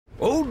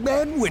Old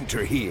Man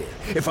Winter here.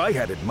 If I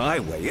had it my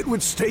way, it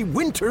would stay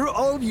winter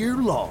all year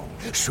long.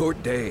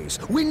 Short days,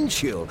 wind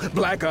chill,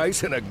 black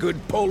ice, and a good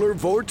polar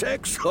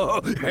vortex.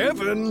 Oh,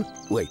 heaven!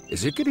 Wait,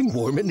 is it getting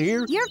warm in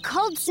here? Your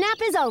cold snap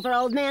is over,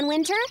 Old Man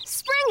Winter.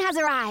 Spring has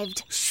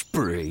arrived.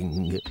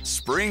 Spring.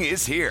 Spring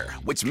is here,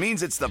 which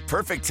means it's the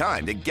perfect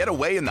time to get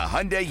away in the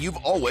Hyundai you've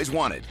always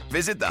wanted.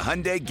 Visit the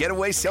Hyundai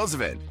Getaway Sales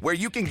Event, where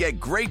you can get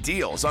great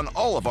deals on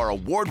all of our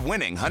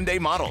award-winning Hyundai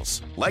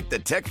models, like the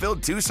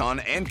tech-filled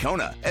Tucson and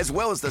Kona, as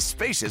well as the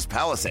spacious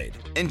Palisade.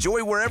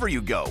 Enjoy wherever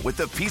you go with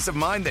the peace of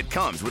mind that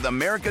comes with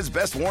America's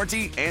best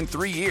warranty and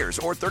 3 years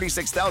or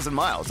 36,000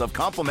 miles of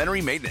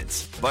complimentary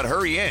maintenance. But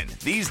hurry in,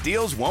 these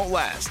deals won't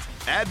last.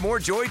 Add more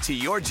joy to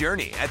your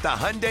journey at the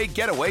Hyundai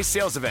Getaway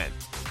Sales Event.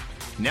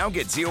 Now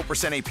get 0%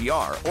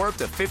 APR or up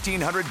to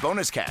 $1,500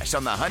 bonus cash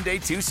on the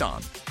Hyundai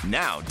Tucson.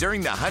 Now,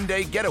 during the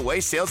Hyundai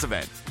Getaway Sales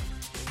Event.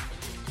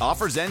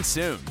 Offers end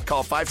soon.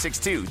 Call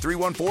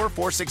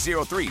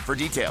 562-314-4603 for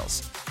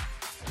details.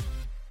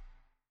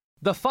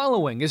 The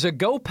following is a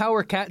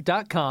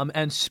GoPowerCat.com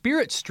and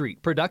Spirit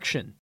Street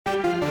production.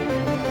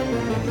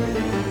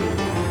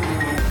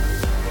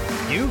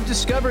 You've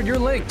discovered your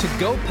link to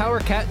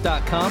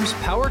GoPowerCat.com's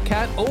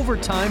PowerCat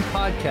Overtime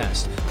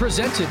podcast,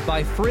 presented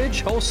by Fridge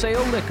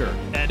Wholesale Liquor,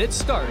 and it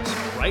starts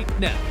right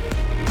now.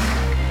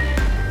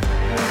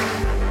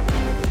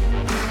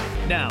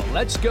 Now,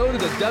 let's go to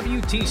the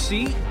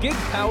WTC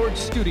Gig-Powered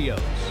Studios.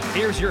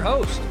 Here's your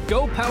host,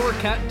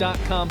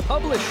 GoPowerCat.com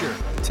publisher,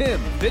 Tim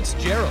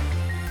Fitzgerald.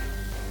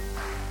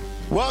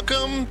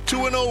 Welcome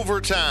to an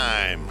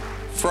overtime.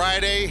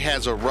 Friday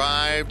has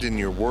arrived in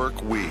your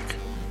work week.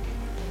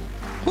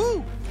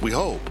 Woo! We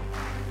hope.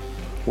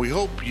 We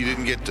hope you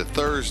didn't get to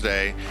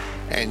Thursday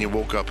and you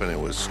woke up and it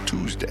was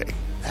Tuesday.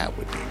 That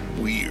would be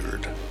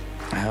weird.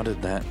 How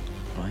did that?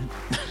 What?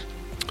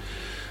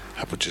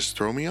 That would just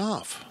throw me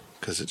off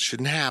because it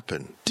shouldn't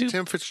happen.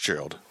 Tim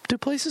Fitzgerald. Do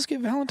places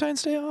get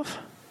Valentine's Day off?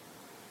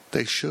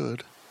 They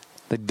should.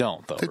 They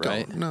don't, though, They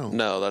right? don't. No.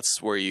 No, that's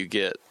where you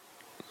get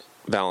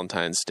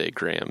Valentine's Day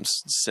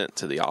grams sent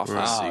to the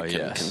office so you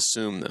can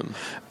consume them.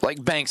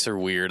 Like, banks are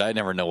weird. I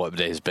never know what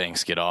days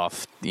banks get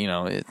off. You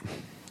know, it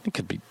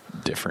could be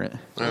different.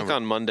 I think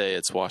on Monday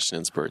it's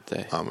Washington's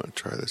birthday. I'm going to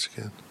try this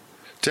again.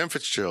 Tim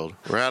Fitzgerald,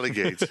 Riley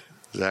Gates,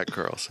 Zach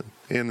Carlson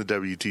in the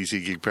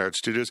WTC Geek Powered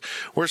Studios.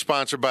 We're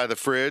sponsored by The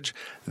Fridge.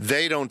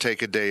 They don't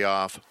take a day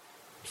off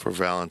for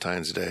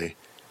Valentine's Day.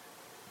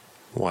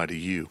 Why do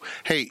you?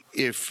 Hey,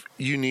 if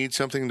you need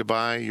something to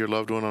buy your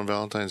loved one on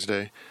Valentine's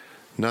Day,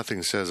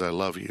 nothing says I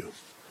love you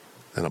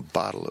than a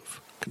bottle of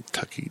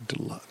Kentucky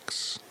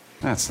Deluxe.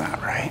 That's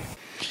not right.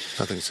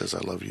 Nothing says I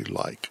love you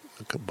like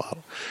a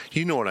bottle.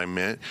 You know what I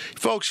meant.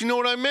 Folks, you know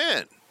what I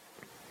meant.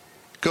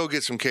 Go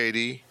get some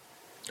KD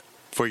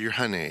for your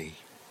honey.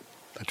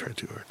 I tried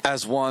too hard.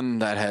 As one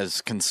that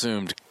has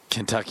consumed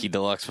Kentucky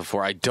Deluxe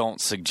before, I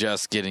don't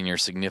suggest getting your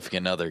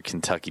significant other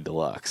Kentucky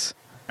Deluxe.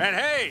 And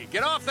hey,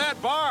 get off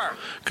that bar!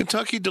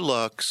 Kentucky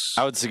Deluxe.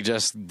 I would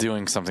suggest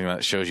doing something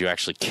that shows you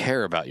actually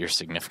care about your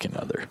significant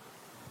other.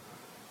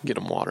 Get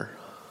them water.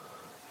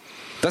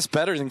 That's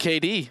better than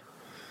KD.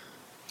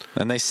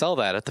 And they sell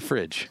that at the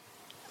Fridge.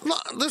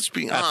 Let's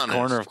be at honest. The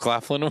corner of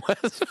Claflin and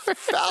West.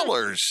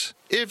 Fellers,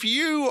 if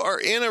you are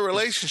in a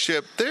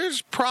relationship,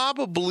 there's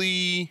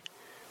probably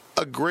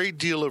a great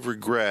deal of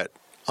regret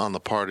on the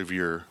part of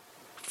your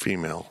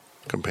female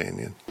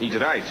companion. He's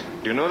right.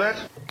 Do you know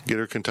that? Get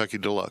her Kentucky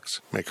Deluxe.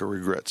 Make her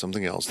regret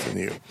something else than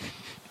you.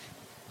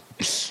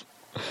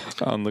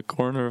 On the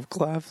corner of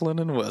Claflin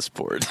and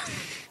Westport.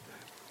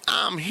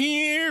 I'm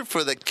here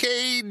for the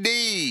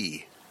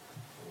KD.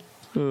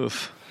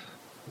 Oof.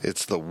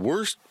 It's the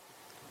worst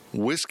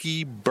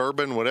whiskey,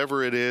 bourbon,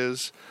 whatever it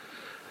is.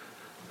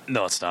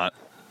 No, it's not.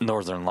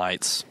 Northern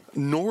Lights.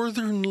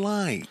 Northern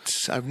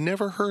Lights. I've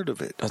never heard of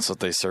it. That's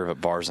what they serve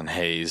at Bars and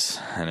Hayes,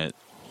 and it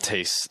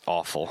tastes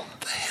awful.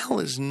 What the hell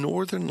is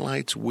Northern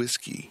Lights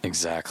whiskey?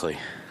 Exactly.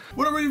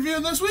 What are we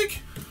reviewing this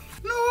week?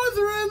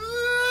 Northern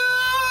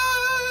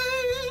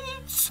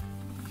Lights.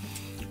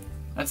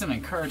 That's an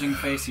encouraging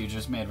face you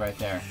just made right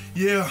there.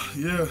 Yeah.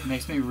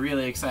 Makes me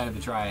really excited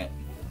to try it.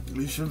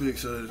 You should be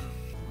excited.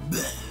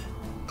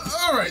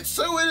 Alright,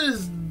 so it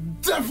is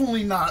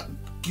definitely not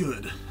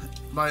good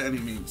by any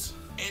means.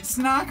 It's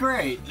not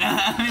great.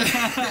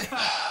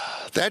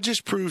 That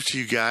just proves to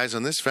you guys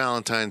on this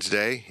Valentine's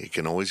Day, it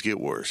can always get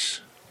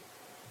worse.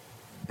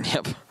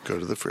 Yep. Go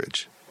to the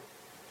Fridge.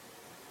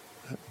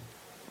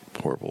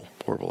 Horrible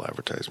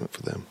advertisement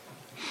for them.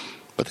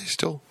 But they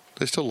still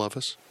love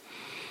us.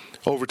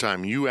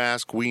 Overtime, you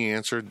ask, we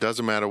answer.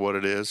 Doesn't matter what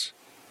it is.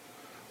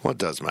 Well, it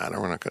does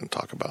matter. We're not going to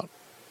talk about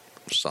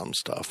some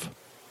stuff.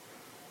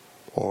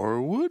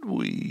 Or would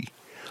we?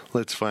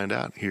 Let's find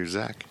out. Here's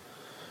Zach.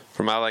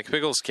 From I Like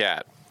Pickles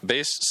Cat.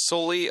 Based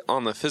solely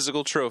on the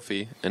physical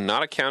trophy and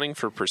not accounting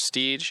for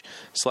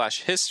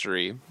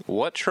prestige/history,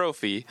 what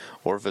trophy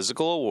or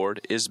physical award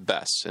is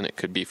best? And it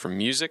could be from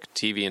music,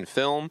 TV and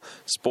film,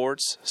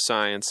 sports,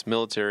 science,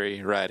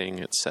 military,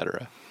 writing,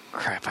 etc.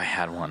 Crap, I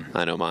had one.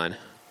 I know mine.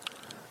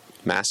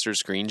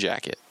 Masters Green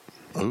Jacket.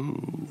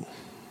 Ooh.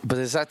 But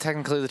is that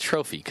technically the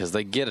trophy? Because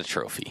they get a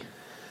trophy.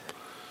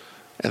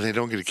 And they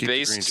don't get to keep the green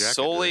Based jacket.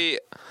 solely,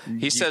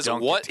 he says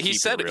what he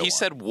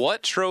said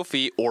what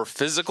trophy or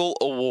physical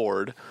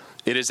award.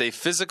 It is a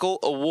physical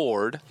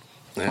award.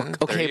 Yeah.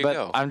 Okay,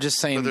 but I'm just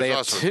saying they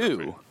have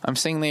two. I'm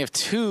saying they have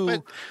two.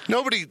 But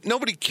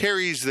nobody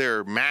carries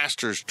their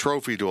master's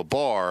trophy to a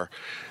bar.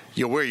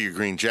 You wear your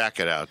green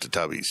jacket out to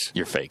Tubby's.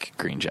 Your fake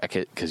green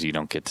jacket, because you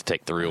don't get to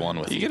take the real one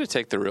with you. You get to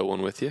take the real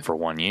one with you for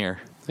 1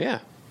 year. Yeah,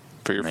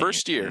 for your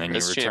first year, and then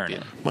you return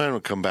champion. it. Mine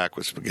would come back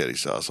with spaghetti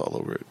sauce all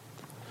over it.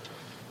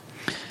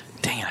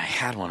 Dang it, I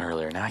had one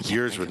earlier. Now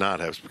Yours would not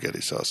have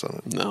spaghetti sauce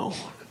on it. No,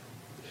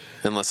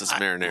 unless it's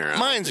marinara.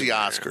 Mine's the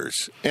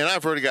Oscars, and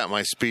I've already got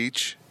my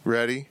speech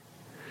ready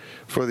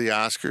for the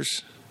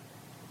Oscars.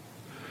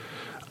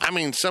 I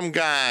mean, some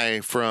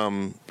guy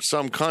from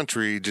some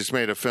country just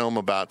made a film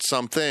about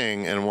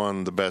something and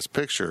won the best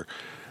picture.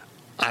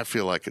 I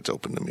feel like it's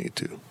open to me,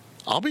 too.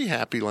 I'll be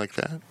happy like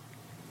that.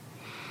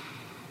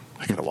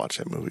 I got to watch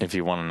that movie. If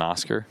you won an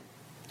Oscar?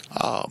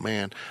 Oh,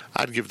 man.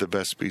 I'd give the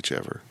best speech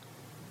ever.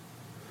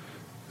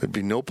 There'd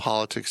be no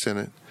politics in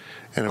it,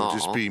 and it would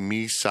just be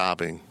me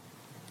sobbing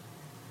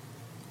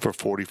for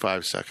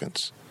 45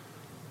 seconds.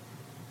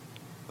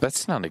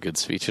 That's not a good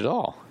speech at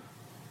all.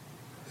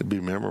 It'd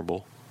be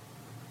memorable.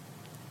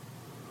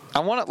 I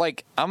want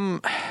it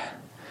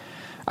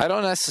I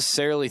don't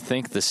necessarily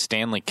think the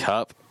Stanley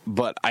Cup,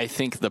 but I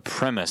think the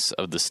premise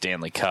of the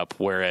Stanley Cup,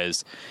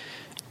 whereas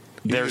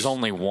there's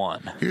only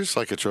one. You're just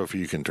like a trophy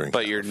you can drink.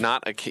 But you're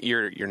not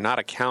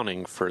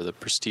accounting for the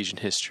prestige and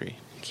history.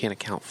 You can't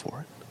account for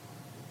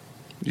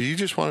it. You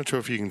just want a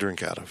trophy you can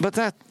drink out of.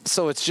 But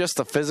so it's just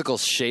the physical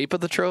shape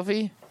of the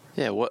trophy?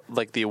 Yeah,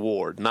 like the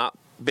award, not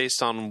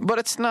based on. But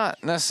it's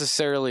not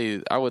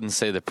necessarily, I wouldn't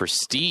say the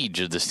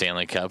prestige of the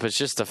Stanley Cup. It's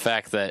just the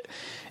fact that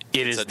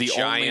it is the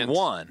only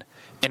one.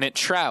 And it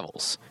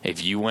travels.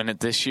 If you win it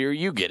this year,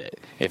 you get it.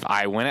 If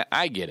I win it,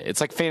 I get it.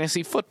 It's like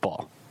fantasy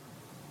football.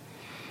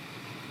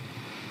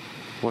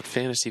 What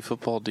fantasy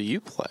football do you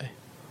play?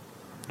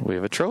 We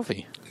have a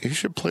trophy. You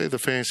should play the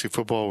fantasy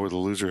football where the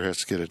loser has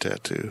to get a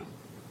tattoo.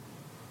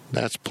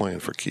 That's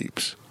playing for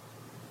keeps.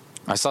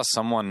 I saw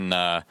someone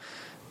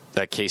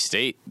at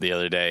K-State the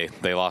other day.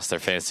 They lost their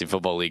fantasy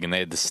football league, and they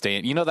had to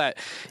stand. You know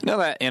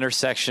that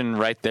intersection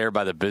right there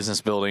by the business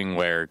building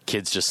where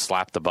kids just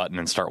slap the button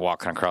and start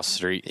walking across the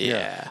street?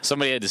 Yeah.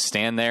 Somebody had to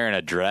stand there in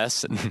a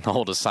dress and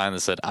hold a sign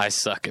that said, "I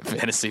suck at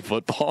fantasy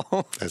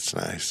football." That's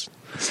nice.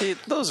 See,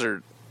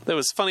 that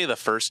was funny the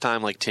first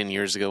time, like 10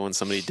 years ago, when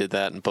somebody did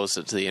that and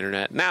posted it to the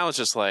internet. Now it's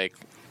just like,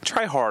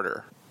 try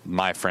harder.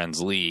 My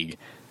friend's league,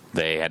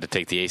 they had to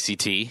take the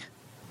ACT,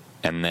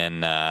 and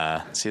then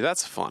see,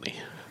 that's funny.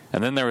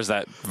 And then there was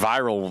that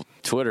viral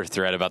Twitter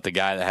thread about the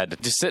guy that had to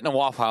just sit in a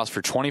Waffle House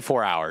for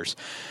 24 hours,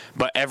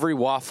 but every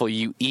waffle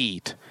you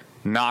eat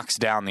knocks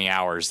down the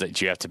hours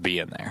that you have to be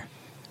in there.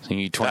 So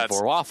you eat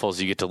 24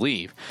 waffles, you get to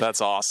leave.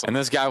 That's awesome. And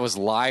this guy was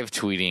live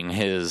tweeting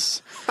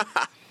his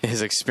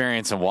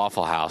experience in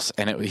Waffle House,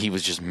 and he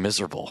was just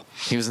miserable.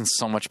 He was in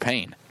so much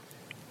pain.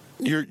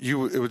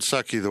 It would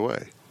suck either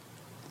way.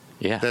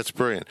 Yeah. That's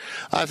brilliant.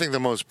 I think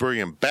the most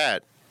brilliant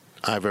bet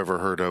I've ever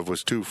heard of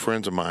was two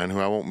friends of mine, who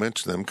I won't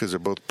mention them because they're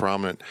both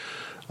prominent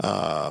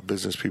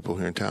business people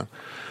here in town.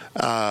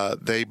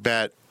 They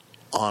bet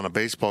on a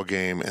baseball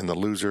game, and the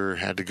loser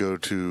had to go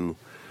to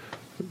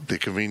the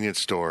convenience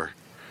store.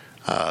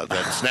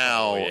 That's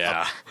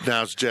now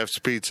now it's Jeff's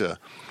Pizza,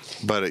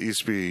 but it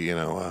used to be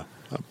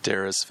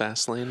Dara's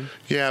Fast Lane.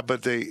 Yeah,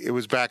 but it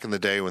was back in the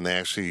day when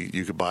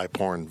you could buy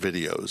porn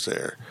videos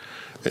there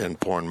and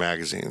porn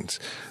magazines.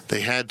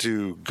 They had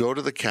to go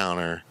to the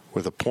counter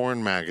with a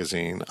porn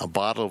magazine, a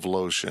bottle of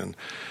lotion,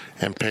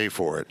 and pay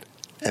for it,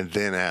 and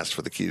then ask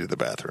for the key to the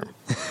bathroom.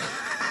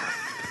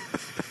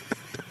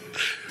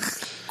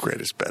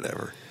 Greatest bet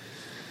ever.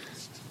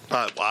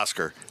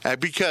 Oscar.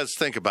 Because,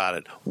 think about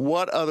it,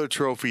 what other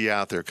trophy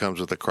out there comes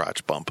with a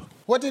crotch bump?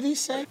 What did he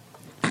say?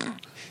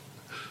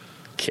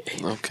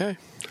 Okay.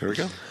 Here we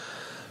go.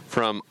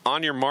 From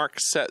On Your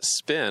Mark, Set,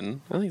 Spin.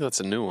 I think that's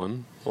a new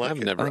one. I don't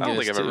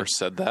think I've ever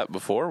said that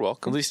before.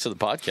 Welcome. At least to the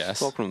podcast.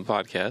 Welcome to the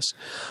podcast.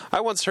 I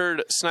once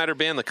heard Snyder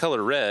ban the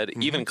color red,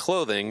 even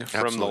clothing,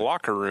 from the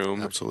locker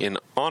room in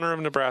honor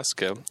of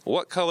Nebraska.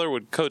 What color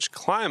would Coach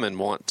Kleiman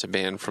want to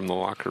ban from the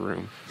locker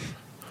room?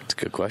 That's a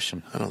good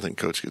question. I don't think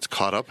Coach gets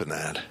caught up in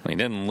that. He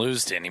didn't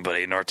lose to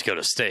anybody in North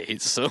Dakota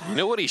State, so... You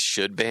know what he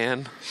should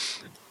ban?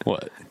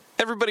 What?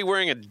 Everybody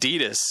wearing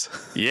Adidas.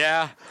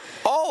 Yeah.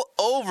 All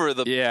over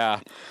the... Yeah.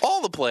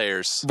 All the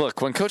players.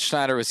 Look, when Coach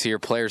Snyder was here,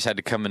 players had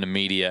to come into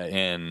media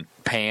in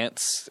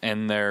pants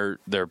and their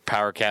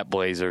Power Cat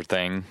blazer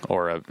thing,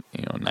 or a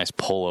nice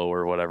polo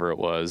or whatever it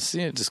was.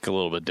 Just a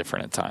little bit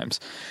different at times.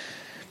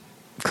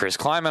 Chris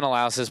Kleiman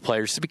allows his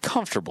players to be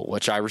comfortable,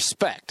 which I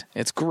respect.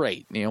 It's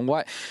great. You know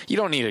what? You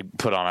don't need to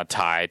put on a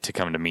tie to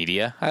come to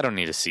media. I don't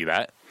need to see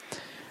that.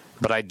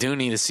 But I do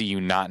need to see you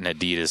not in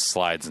Adidas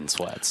slides and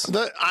sweats.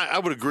 I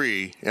would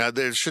agree.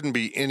 There shouldn't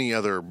be any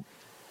other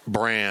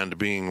brand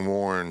being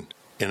worn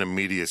in a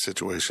media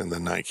situation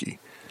than Nike.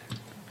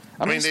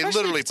 I mean, they especially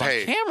literally if it's on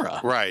pay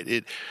camera.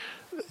 Right.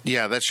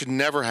 That should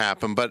never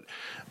happen. But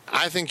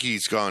I think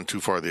he's gone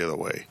too far the other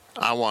way.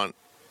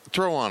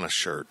 Throw on a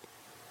shirt.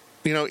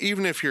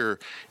 Even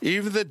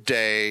the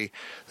day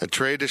that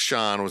Trey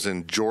Deshawn was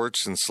in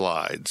jorts and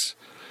slides,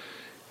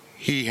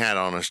 he had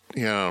on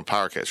a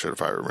Power Cat shirt,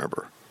 if I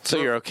remember. So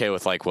you're okay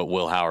with like what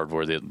Will Howard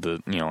wore,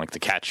 like the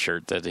cat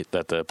shirt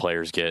that the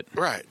players get,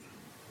 right?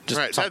 Just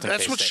right.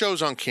 That's what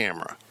shows on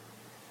camera.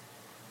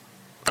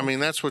 I mean,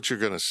 that's what you're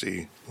going to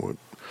see.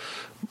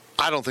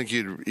 I don't think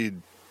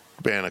you'd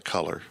ban a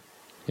color.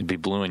 It'd be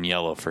blue and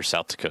yellow for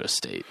South Dakota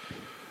State.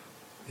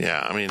 Yeah,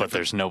 I mean, but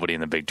there's nobody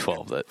in the Big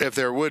 12 that. If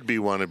there would be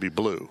one, it'd be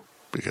blue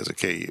because of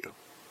KU.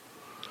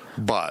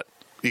 But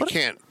you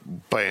can't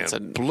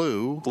ban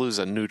blue. Blue's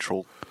a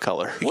neutral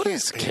color. What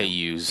is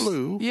KU's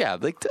blue? Yeah,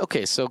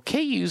 okay, so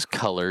KU's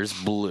color's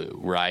blue,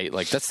 right?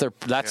 Like that's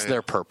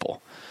their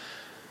purple.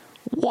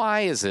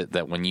 Why is it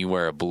that when you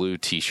wear a blue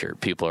T-shirt,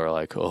 people are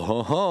like,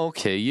 "Oh,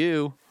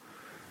 KU"?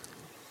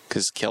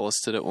 Because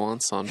Kellis did it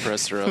once on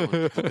press row.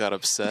 People got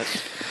upset.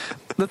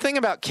 The thing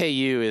about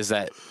KU is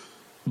that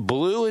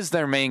blue is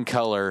their main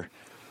color,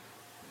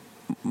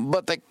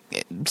 but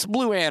it's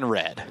blue and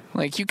red.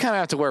 Like you kind of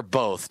have to wear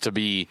both to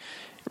be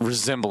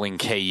resembling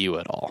KU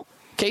at all.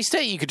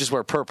 K-State, you could just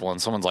wear purple,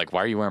 and someone's like,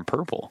 "Why are you wearing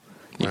purple?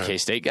 You a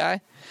K-State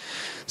guy?"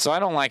 So I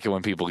don't like it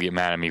when people get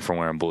mad at me for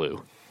wearing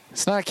blue.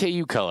 It's not a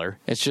KU color.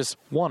 It's just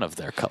one of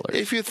their colors.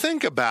 If you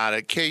think about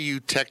it, KU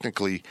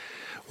technically,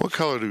 what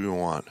color do we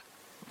want?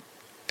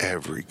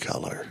 Every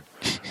color.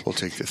 We'll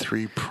take the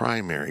 3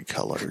 primary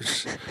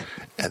colors,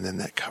 and then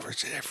that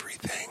covers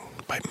everything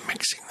by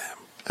mixing them.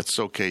 That's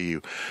so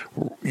KU.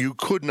 You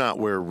could not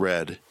wear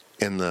red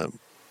in the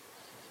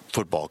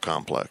football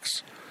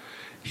complex.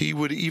 He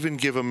would even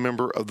give a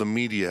member of the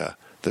media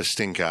the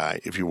stink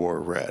eye if you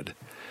wore red.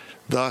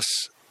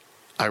 Thus,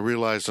 I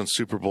realized on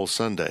Super Bowl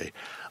Sunday,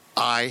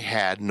 I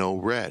had no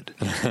red.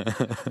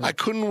 I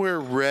couldn't wear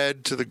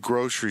red to the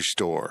grocery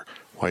store.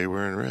 Why are you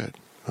wearing red?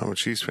 I'm a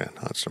Chiefs fan.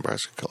 Oh, it's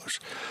Nebraska colors.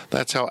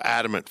 That's how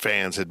adamant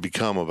fans had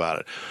become about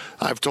it.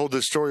 I've told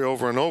this story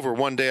over and over.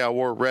 One day I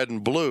wore red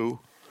and blue,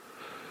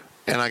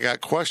 and I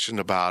got questioned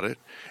about it.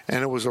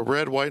 And it was a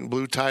red, white, and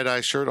blue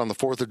tie-dye shirt on the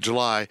 4th of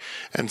July.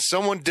 And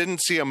someone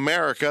didn't see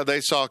America. They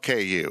saw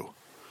KU.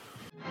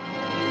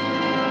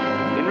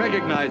 In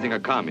recognizing a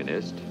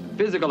communist,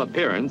 physical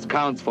appearance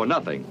counts for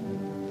nothing.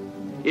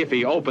 If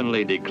he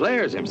openly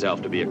declares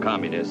himself to be a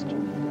communist,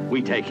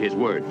 we take his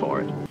word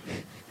for it.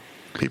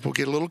 People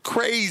get a little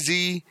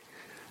crazy.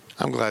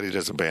 I'm glad he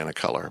doesn't ban a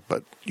color,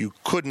 but you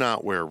could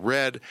not wear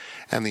red,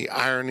 and the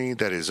irony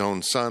that his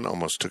own son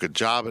almost took a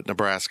job at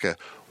Nebraska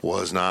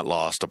was not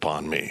lost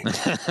upon me.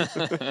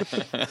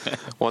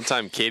 One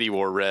time, Katie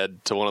wore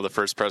red to one of the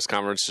first press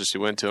conferences she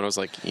went to, and I was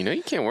like,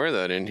 you can't wear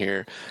that in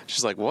here.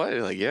 She's like, what?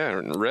 Like, yeah,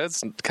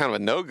 red's kind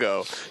of a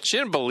no-go. She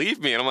didn't believe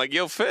me, and I'm like,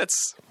 yo,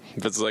 Fitz.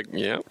 Fitz is like,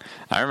 yeah.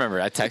 I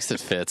remember I texted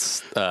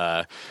Fitz.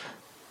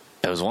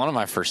 It was one of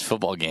my first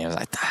football games.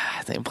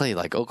 They played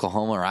like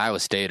Oklahoma or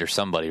Iowa State or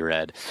somebody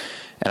red.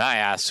 And I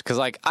asked, because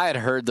like I had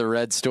heard the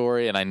red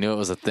story and I knew it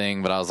was a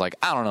thing, but I was like,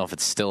 I don't know if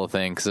it's still a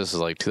thing because this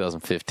was like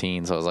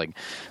 2015. So I was like,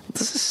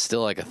 this is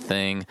still like a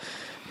thing.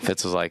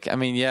 Fitz was like, I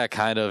mean, yeah,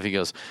 kind of. He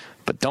goes,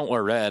 but don't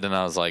wear red. And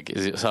I was like,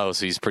 so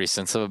he's pretty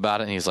sensitive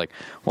about it. And he's like,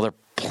 well, they're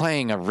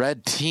playing a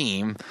red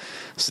team,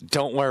 so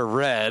don't wear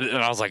red. And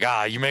I was like,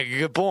 you make a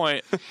good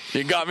point.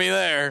 You got me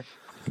there.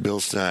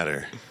 Bill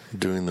Snyder,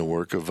 doing the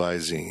work of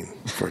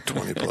Visine for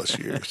 20-plus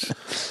years.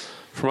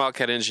 From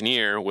Wildcat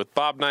Engineer, with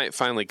Bob Knight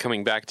finally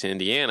coming back to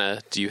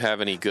Indiana, do you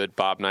have any good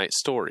Bob Knight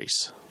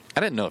stories? I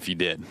didn't know if you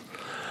did.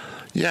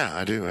 Yeah,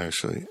 I do,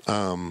 actually.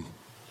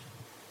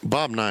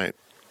 Bob Knight,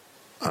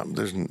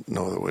 there's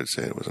no other way to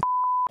say it, was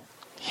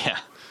yeah.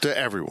 To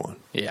everyone.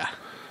 Yeah.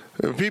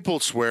 People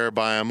swear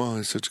by him,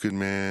 he's such a good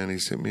man, he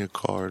sent me a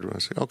card. And I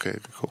say, okay,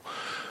 cool.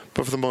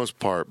 But for the most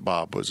part,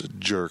 Bob was a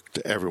jerk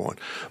to everyone.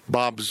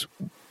 Bob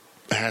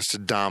has to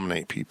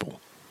dominate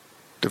people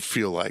to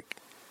feel like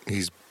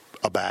he's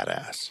a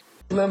badass.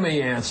 Let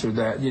me answer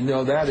that.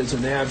 That is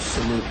an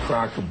absolute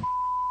crock of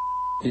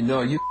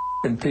you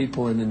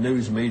people in the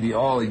news media,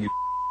 all of you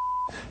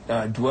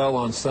dwell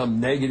on some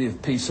negative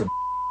piece of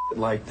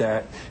like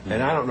that.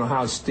 And I don't know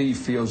how Steve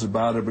feels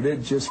about it, but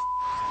it just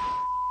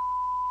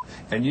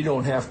and you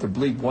don't have to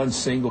bleep one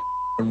single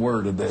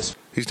word of this.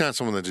 He's not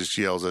someone that just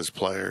yells at his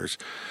players.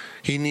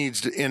 He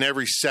needs to, in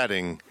every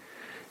setting,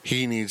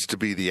 he needs to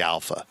be the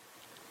alpha,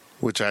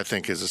 which I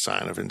think is a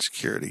sign of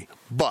insecurity.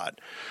 But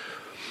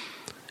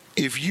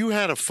if you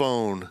had a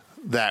phone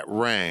that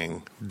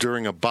rang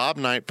during a Bob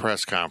Knight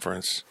press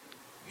conference,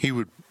 he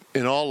would,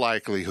 in all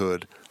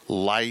likelihood,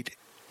 light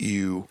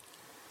you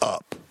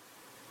up.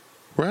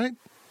 Right?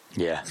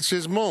 Yeah. It's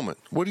his moment.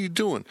 What are you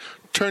doing?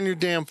 Turn your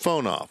damn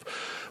phone off.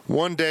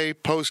 One day,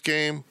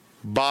 post-game,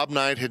 Bob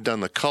Knight had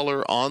done the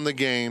color on the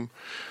game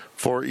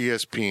for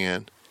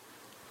ESPN.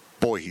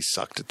 Boy, he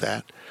sucked at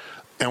that.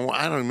 And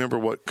I don't remember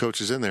what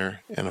coach is in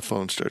there, and a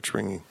phone starts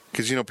ringing.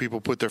 Because, people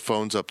put their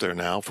phones up there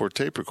now for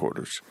tape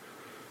recorders.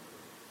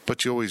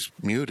 But you always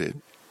mute it,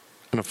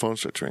 and a phone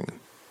starts ringing.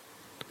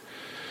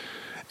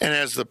 And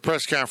as the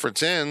press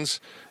conference ends,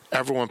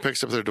 everyone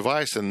picks up their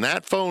device, and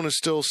that phone is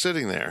still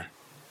sitting there.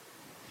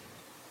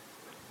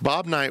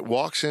 Bob Knight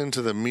walks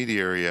into the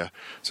media area,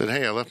 said,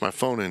 "Hey, I left my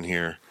phone in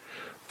here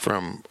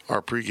from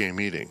our pregame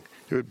meeting."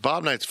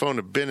 Bob Knight's phone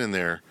had been in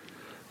there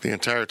the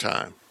entire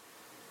time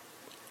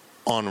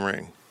on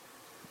ring.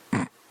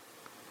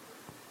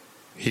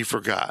 He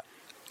forgot.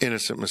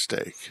 Innocent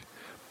mistake.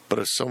 But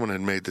if someone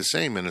had made the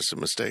same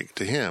innocent mistake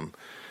to him,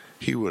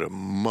 he would have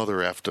mother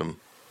effed him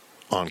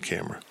on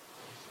camera.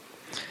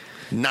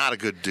 Not a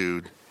good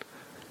dude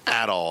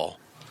at all.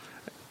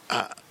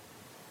 I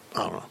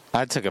don't know.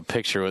 I took a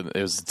picture it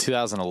was the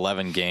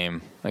 2011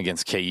 game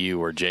against KU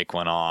where Jake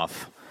went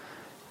off,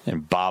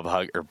 and Bob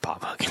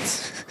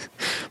Huggins,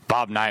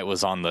 Bob Knight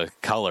was on the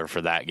color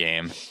for that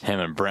game. Him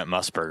and Brent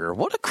Musburger.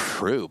 What a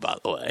crew, by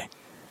the way.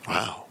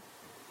 Wow.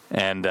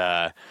 And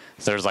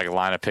there's like a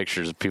line of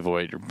pictures. People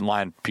waiting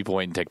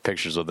to take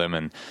pictures with him,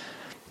 and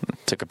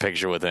took a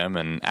picture with him.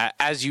 And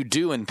as you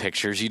do in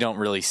pictures, you don't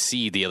really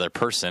see the other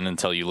person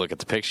until you look at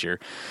the picture.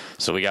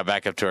 So we got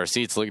back up to our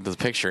seats, looking at the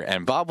picture,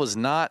 and Bob was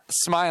not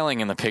smiling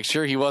in the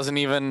picture. He wasn't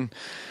even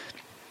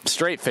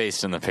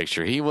straight-faced in the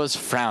picture. He was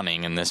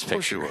frowning in this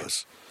picture. Of course he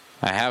was.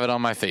 I have it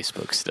on my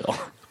Facebook still.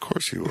 Of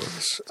course he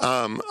was.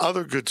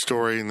 Other good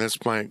story, and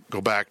this might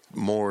go back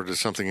more to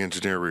something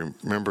Engineer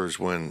remembers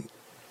when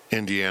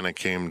Indiana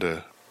came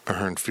to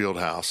Ahern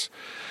Fieldhouse,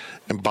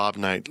 and Bob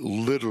Knight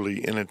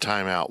literally in a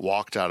timeout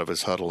walked out of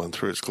his huddle and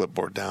threw his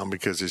clipboard down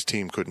because his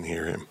team couldn't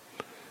hear him.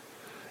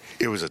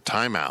 It was a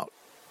timeout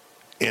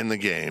in the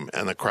game,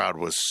 and the crowd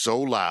was so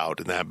loud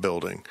in that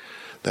building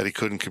that he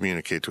couldn't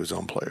communicate to his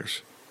own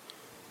players.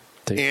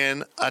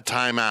 In a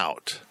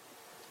timeout.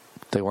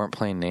 They weren't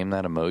playing Name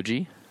That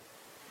Emoji?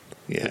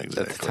 Yeah,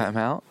 exactly. At the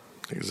timeout?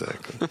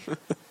 Exactly.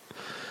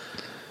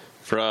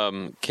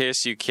 From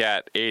KSU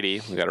Cat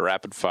 80, we got a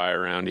rapid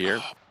fire around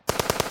here.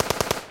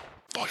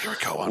 Oh, here we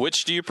go.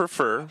 Which do you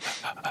prefer,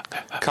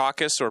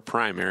 caucus or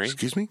primary?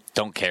 Excuse me?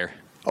 Don't care.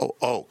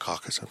 Oh,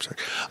 caucus. I'm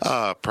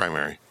sorry.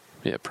 Primary.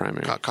 Yeah,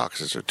 primary.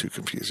 Caucuses are too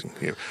confusing.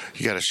 You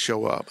got to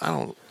show up.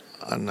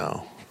 I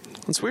know.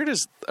 What's weird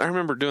is I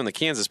remember doing the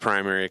Kansas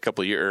primary a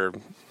couple of years,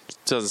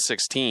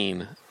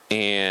 2016,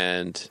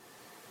 and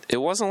it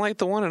wasn't like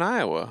the one in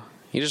Iowa.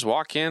 You just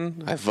walk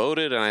in, I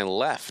voted, and I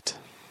left.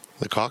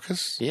 The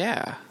caucus?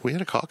 Yeah. We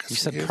had a caucus. You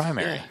said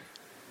primary.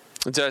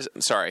 Yeah.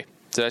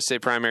 Did I say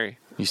primary?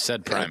 You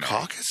said primary. A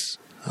caucus?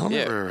 I don't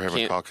ever have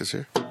a caucus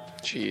here.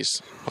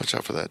 Jeez. Watch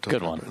out for that.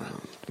 Good one.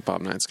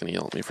 Bob Knight's going to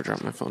yell at me for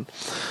dropping my phone.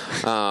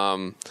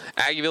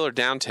 Aggieville or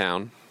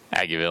downtown?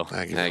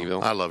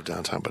 Aggieville. I love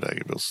downtown, but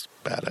Aggieville's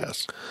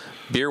badass.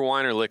 Beer,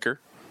 wine, or liquor?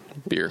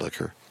 Beer.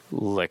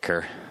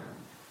 Liquor.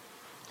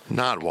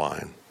 Not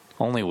wine.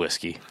 Only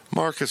whiskey.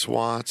 Marcus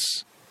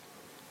Watts,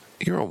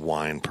 you're a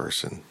wine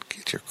person.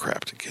 Get your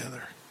crap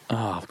together. Oh,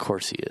 of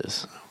course he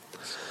is.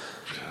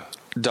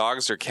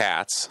 Dogs or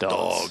cats?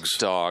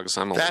 Dogs.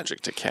 I'm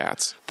allergic to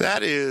cats.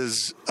 That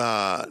is,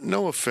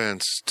 no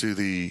offense to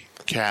the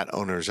cat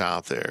owners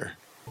out there.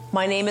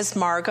 My name is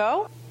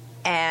Margot,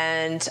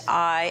 and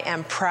I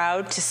am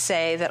proud to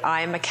say that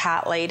I am a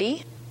cat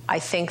lady. I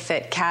think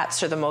that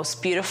cats are the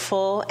most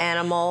beautiful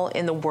animal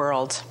in the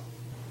world.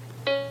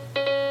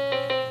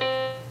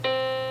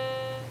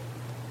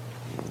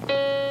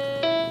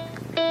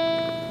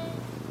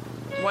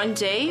 One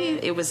day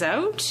it was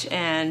out,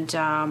 and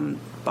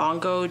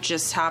Bongo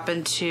just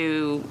happened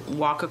to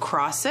walk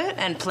across it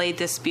and played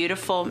this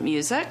beautiful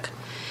music.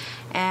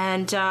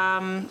 And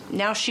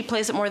now she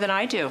plays it more than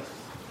I do.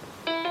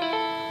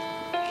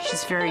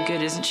 She's very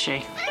good, isn't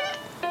she?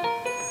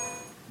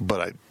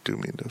 But I do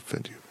mean to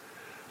offend you.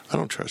 I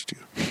don't trust you.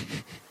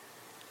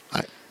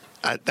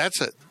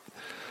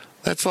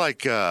 That's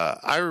like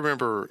I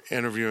remember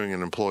interviewing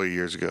an employee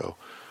years ago.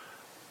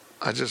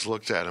 I just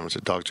looked at him and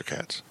said, "Dogs or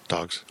cats?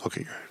 Dogs.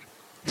 Okay, you're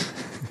right."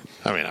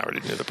 I mean, I already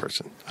knew the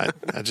person. I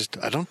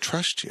don't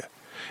trust you.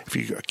 If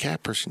you're a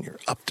cat person, you're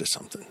up to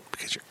something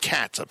because your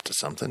cat's up to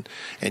something,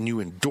 and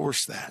you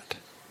endorse that.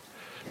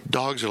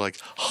 Dogs are like,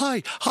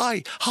 "Hi,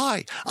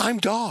 I'm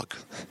dog."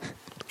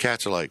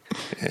 Cats are like,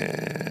 I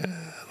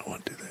don't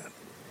want to do that.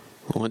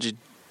 Well,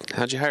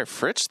 how'd you hire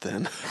Fritz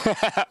then?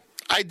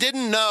 I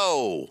didn't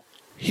know.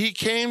 He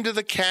came to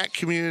the cat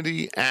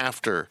community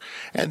after,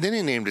 and then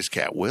he named his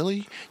cat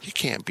Willie. You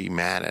can't be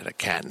mad at a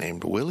cat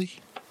named Willie.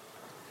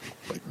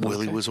 Like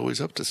Willie was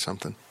always up to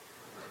something.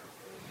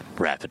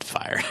 Rapid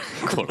fire,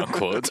 quote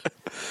unquote.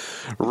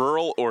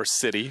 Rural or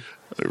city?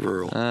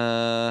 Rural.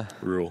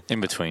 Rural.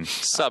 In between.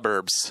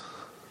 Suburbs.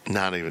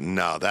 Not even.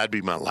 No, that'd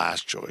be my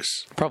last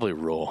choice. Probably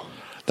rural.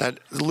 That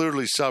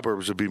literally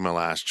suburbs would be my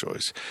last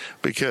choice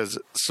because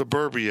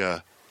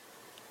suburbia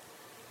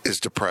is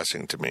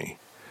depressing to me.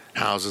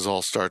 Houses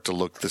all start to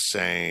look the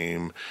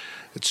same.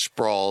 It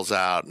sprawls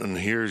out, and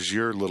here's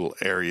your little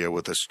area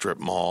with a strip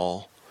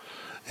mall.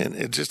 And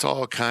it just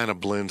all kind of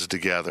blends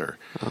together.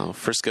 Oh,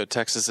 Frisco,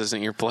 Texas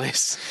isn't your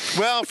place?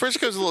 Well,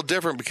 Frisco's a little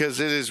different because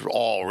it is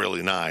all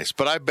really nice.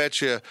 But I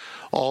bet you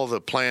all the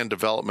planned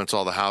developments,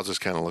 all the houses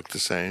kind of look the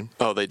same.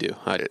 Oh, they do.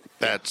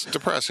 That's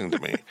depressing to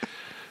me.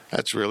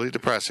 That's really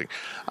depressing.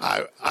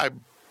 I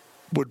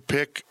would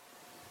pick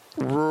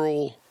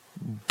rural,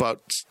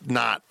 but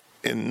not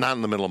in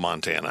the middle of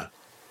Montana.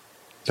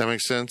 Does that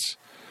make sense?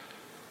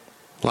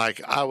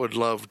 Like, I would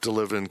love to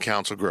live in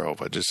Council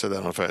Grove. I just said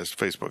that on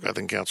Facebook. I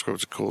think Council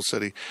Grove's a cool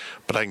city,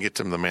 but I can get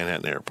to the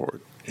Manhattan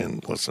airport in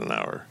less than an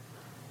hour.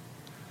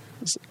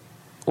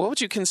 What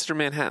would you consider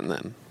Manhattan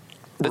then?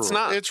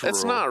 Rural.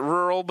 It's not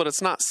rural, but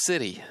it's not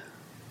city.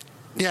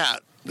 Yeah,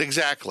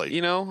 exactly.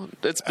 You know,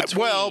 it's between.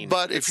 Well,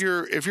 but if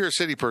you're a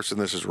city person,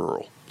 this is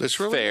rural. This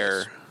really fair.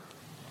 is.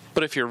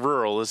 But if you're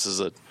rural, this is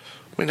a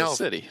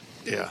city.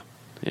 Yeah.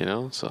 You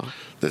know, so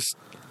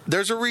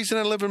there's a reason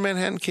I live in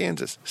Manhattan,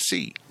 Kansas.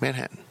 See,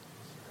 Manhattan.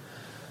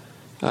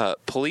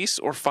 Police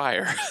or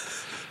fire?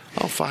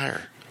 Oh,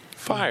 fire.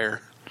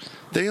 Fire.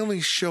 They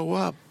only show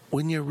up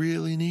when you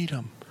really need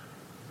them.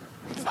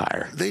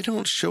 Fire. They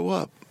don't show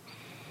up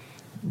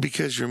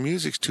because your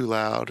music's too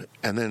loud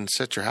and then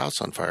set your house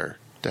on fire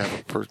to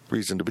have a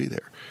reason to be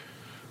there.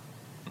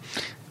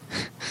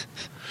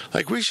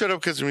 Like, we showed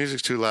up because the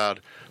music's too loud.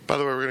 By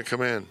the way, we're going to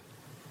come in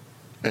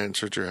and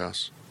search your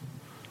house.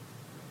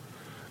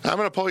 I'm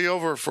going to pull you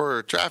over for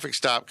a traffic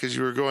stop because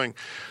you were going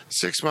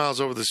 6 miles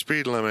over the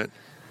speed limit.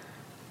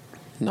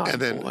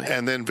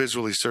 And then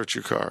visually search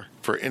your car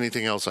for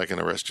anything else I can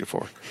arrest you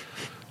for.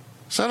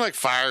 It's not like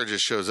fire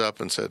just shows up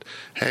and said,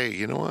 hey,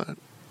 you know what?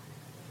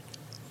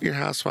 Your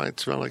house might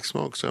smell like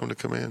smoke, so I'm going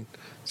to come in,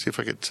 see if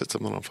I could set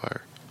something on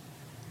fire.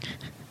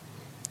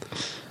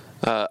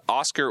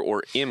 Oscar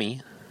or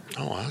Emmy?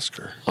 Oh,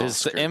 Oscar.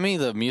 Is the Emmy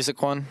the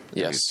music one?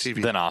 Yes.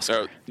 TV. Then Oscar.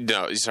 Oh,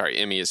 no, sorry.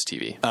 Emmy is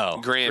TV.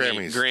 Oh.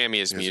 Grammy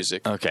is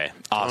music. Okay.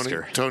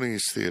 Oscar.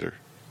 Tony's theater.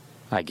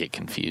 I get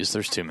confused.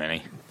 There's too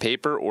many.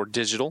 Paper or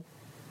digital?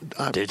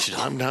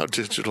 Digital. I'm now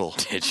digital.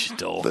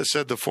 Digital. That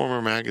said the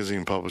former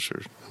magazine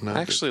publisher.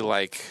 I actually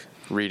like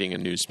reading a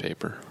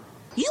newspaper.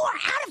 You are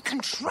out of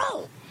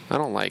control. I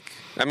don't like...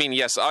 I mean,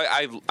 yes,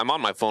 I'm on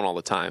my phone all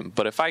the time,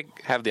 but if I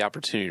have the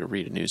opportunity to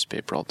read a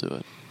newspaper, I'll do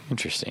it.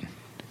 Interesting.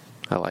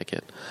 I like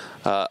it.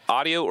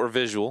 Audio or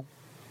visual?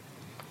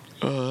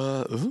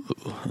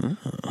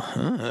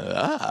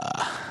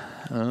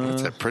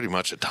 That's pretty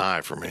much a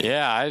tie for me.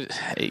 Yeah,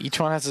 each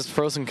one has its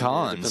pros and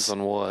cons. Depends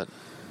on what.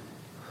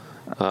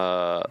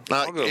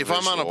 If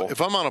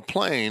I'm on a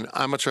plane,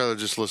 I much rather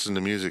just listen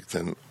to music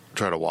than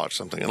try to watch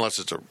something, unless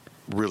it's a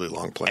really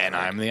long plane. And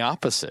I'm the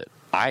opposite.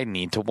 I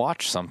need to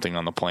watch something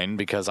on the plane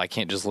because I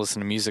can't just listen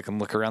to music and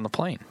look around the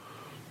plane.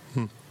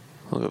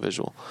 I'll go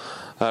visual.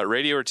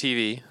 Radio or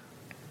TV?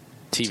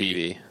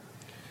 TV.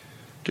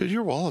 Dude,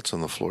 your wallet's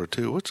on the floor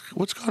too.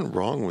 What's gone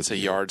wrong with you?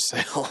 It's a yard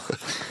sale.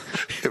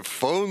 Your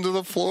phone's on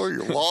the floor.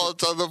 Your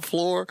wallet's on the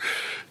floor.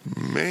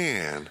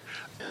 Man,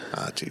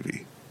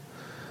 TV.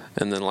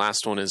 And then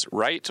last one is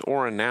write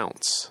or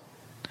announce.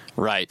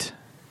 Write.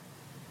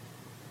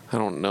 I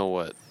don't know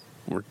what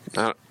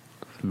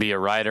be a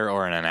writer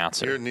or an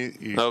announcer.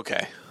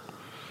 Okay,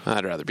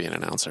 I'd rather be an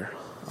announcer.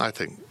 I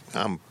think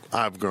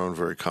I've grown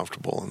very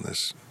comfortable in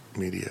this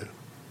media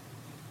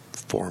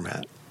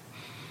format.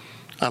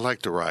 I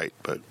like to write,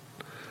 but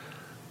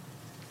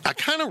I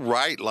kind of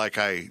write like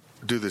I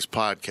do this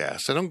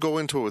podcast. I don't go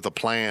into it with a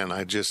plan.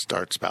 I just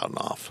start spouting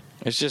off.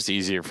 It's just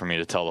easier for me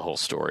to tell the whole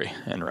story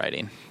in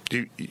writing.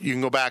 You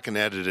can go back and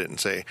edit it and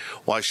say,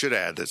 well, I should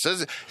add this.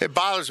 It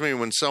bothers me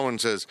when someone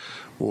says,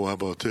 well, how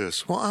about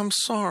this? Well, I'm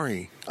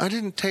sorry. I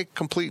didn't take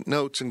complete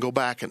notes and go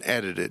back and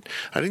edit it.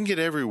 I didn't get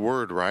every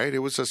word right. It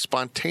was a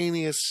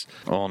spontaneous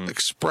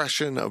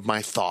expression of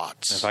my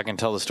thoughts. If I can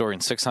tell the story in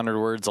 600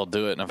 words, I'll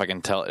do it. And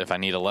if I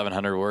need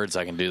 1,100 words,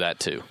 I can do that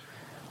too.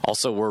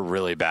 Also, we're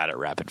really bad at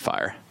rapid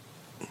fire.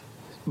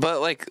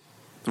 But,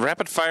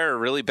 rapid fire are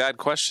really bad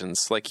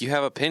questions. You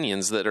have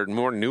opinions that are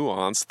more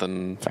nuanced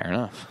than... Fair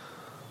enough.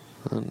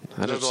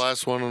 That was the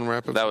last one on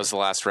rapid fire? That was the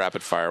last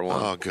rapid fire one.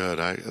 Oh, good.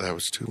 That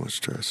was too much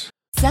stress.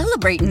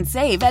 Celebrate and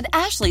save at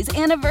Ashley's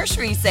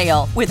Anniversary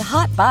Sale. With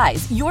Hot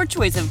Buys, your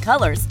choice of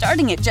colors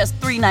starting at just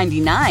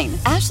 $3.99.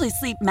 Ashley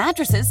Sleep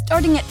mattresses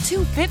starting at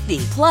 $2.50.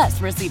 Plus,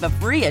 receive a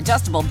free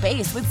adjustable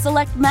base with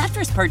select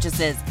mattress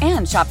purchases.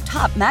 And shop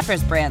top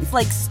mattress brands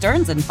like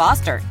Stearns &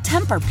 Foster,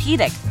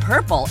 Tempur-Pedic,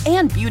 Purple,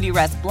 and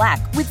Beautyrest Black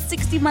with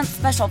 60-month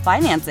special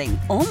financing.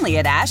 Only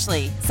at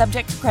Ashley.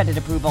 Subject to credit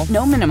approval.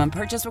 No minimum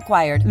purchase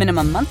required.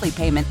 Minimum monthly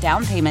payment,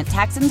 down payment,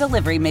 tax, and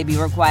delivery may be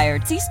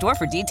required. See store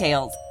for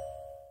details.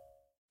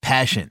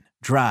 Passion,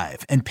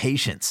 drive, and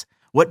patience.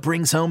 What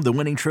brings home the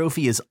winning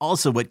trophy is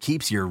also what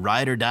keeps your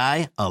ride or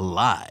die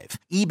alive.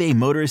 eBay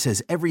Motors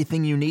has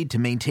everything you need to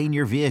maintain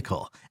your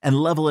vehicle and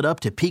level it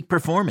up to peak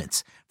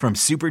performance, from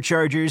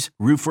superchargers,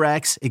 roof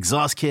racks,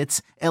 exhaust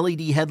kits,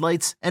 LED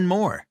headlights, and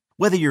more.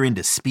 Whether you're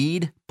into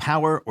speed,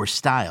 power, or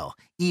style,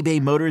 eBay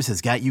Motors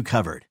has got you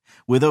covered.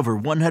 With over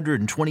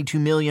 122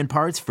 million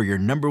parts for your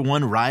number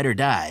one ride or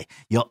die,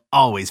 you'll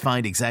always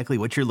find exactly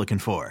what you're looking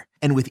for.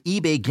 And with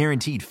eBay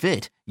Guaranteed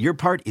Fit, your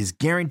part is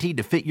guaranteed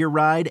to fit your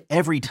ride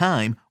every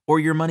time or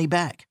your money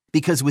back.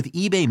 Because with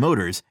eBay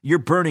Motors, you're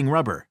burning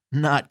rubber,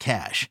 not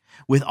cash.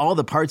 With all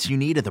the parts you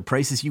need at the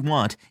prices you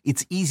want,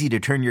 it's easy to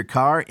turn your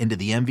car into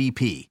the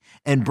MVP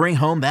and bring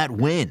home that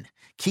win.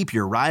 Keep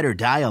your ride or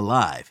die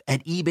alive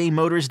at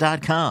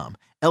ebaymotors.com.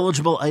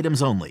 Eligible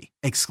items only.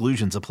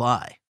 Exclusions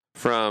apply.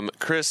 From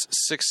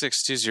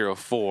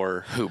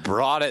Chris66204, who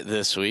brought it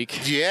this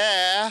week.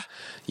 Yeah.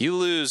 You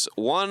lose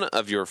one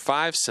of your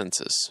 5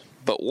 senses,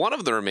 but one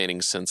of the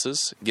remaining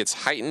senses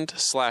gets heightened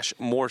 /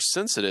 more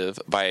sensitive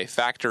by a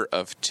factor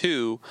of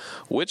 2.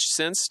 Which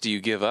sense do you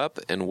give up,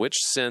 and which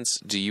sense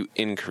do you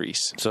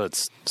increase? So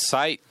it's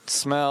sight,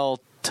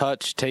 smell,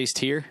 touch, taste,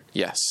 hear?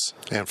 Yes.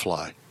 And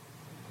fly.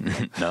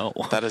 No.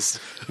 That is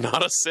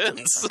not a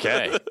sense.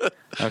 Okay.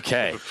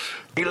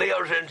 He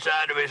lives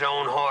inside of his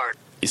own heart.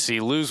 You see,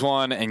 you lose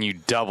one and you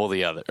double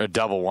the other, or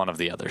double one of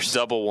the others.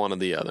 Double one of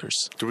the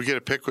others. Do we get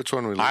to pick which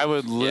one we lose? I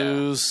would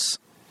lose.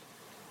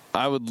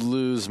 Yeah. I would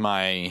lose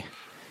my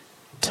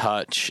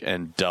touch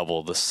and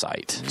double the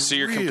sight. So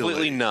you're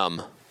completely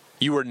numb.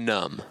 You were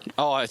numb.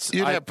 Oh,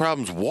 you'd have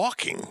problems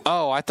walking.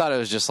 Oh, I thought it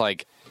was just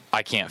like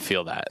I can't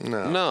feel that.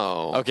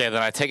 No. Okay,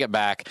 then I take it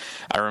back.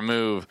 I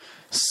remove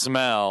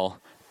smell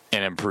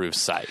and improve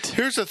sight.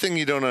 Here's the thing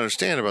you don't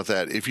understand about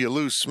that: if you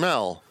lose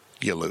smell,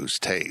 you lose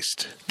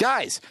taste.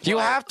 Guys, you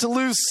have to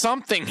lose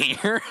something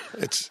here.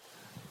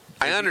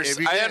 I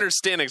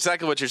understand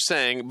exactly what you're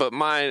saying, but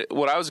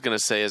what I was going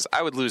to say is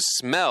I would lose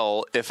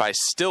smell if I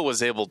still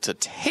was able to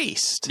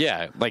taste.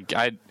 Yeah,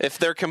 if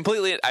they're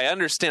completely. I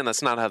understand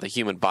that's not how the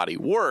human body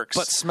works.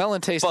 But smell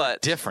and taste are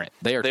different.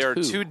 They are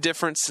two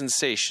different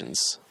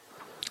sensations.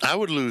 I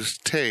would lose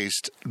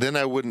taste, then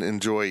I wouldn't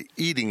enjoy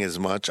eating as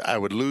much. I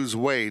would lose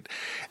weight,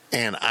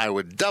 and I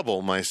would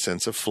double my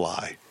sense of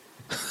fly.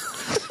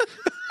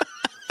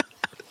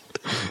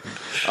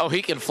 Oh,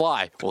 he can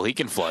fly. Well, he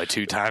can fly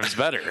 2 times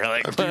better.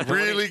 I'd be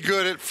really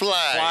good at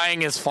flying.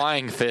 Flying is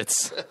flying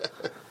fits.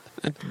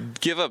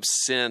 Give up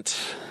scent.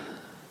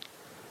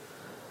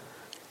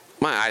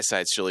 My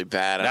eyesight's really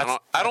bad.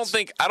 I don't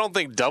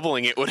think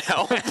doubling it would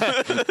help.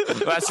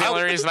 That's the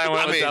only reason I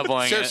went with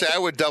doubling seriously, it. I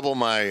would double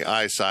my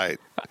eyesight.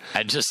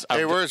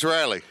 Hey, where's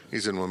Riley?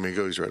 He's in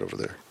Wamego. He's right over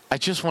there. I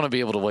just want to be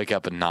able to wake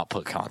up and not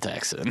put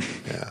contacts in.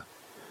 Yeah.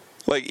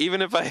 Like,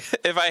 even if I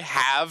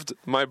halved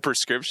my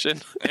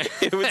prescription,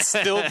 it would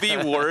still be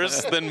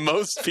worse than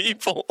most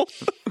people.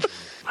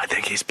 I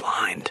think he's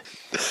blind.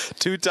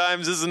 2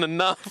 times isn't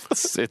enough.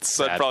 So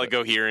I'd probably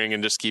go hearing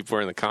and just keep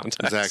wearing the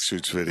contacts. Zach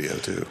shoots video,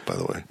 too, by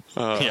the way.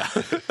 Yeah.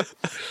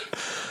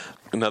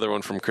 Another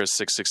one from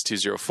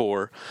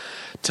Chris66204.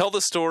 Tell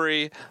the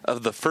story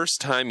of the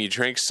first time you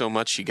drank so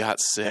much you got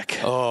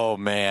sick. Oh,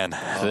 man.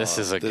 This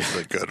is a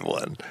good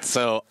one.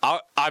 So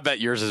I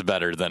bet yours is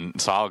better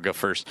so I'll go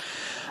first.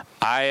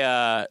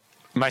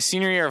 My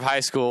senior year of high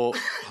school,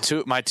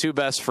 my 2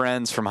 best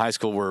friends from high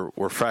school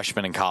were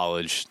freshmen in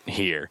college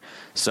here.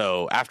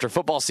 So after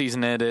football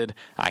season ended,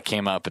 I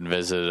came up and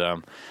visited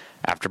them.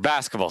 After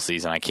basketball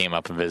season, I came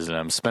up and visited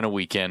them, spent a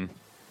weekend,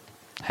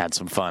 had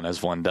some fun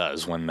as one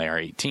does when they're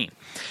 18.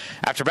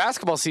 After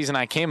basketball season,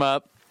 I came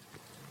up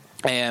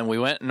and we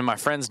went into my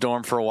friend's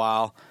dorm for a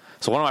while.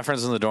 So one of my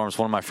friends was in the dorms,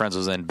 one of my friends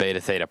was in Beta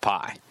Theta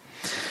Pi.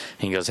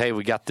 He goes, hey,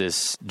 we got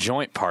this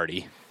joint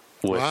party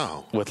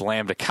with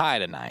Lambda Chi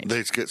tonight.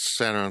 They get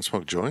sat around and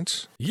smoke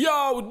joints?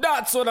 Yo,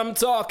 that's what I'm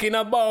talking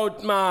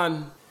about,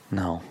 man.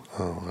 No.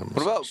 Oh,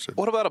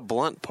 what about a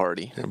blunt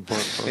party? Yeah, blunt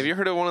party. Have you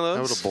heard of one of those?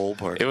 How about a bowl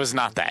party? It was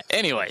not that.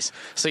 Anyways,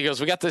 so he goes,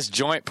 we got this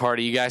joint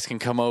party. You guys can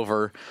come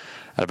over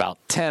at about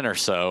 10 or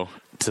so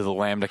to the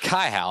Lambda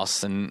Chi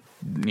house, and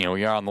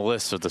you're on the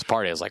list with this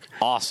party. I was like,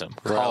 awesome,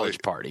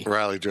 college party.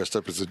 Riley dressed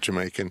up as a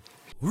Jamaican.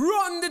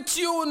 Run the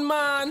tune,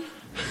 man.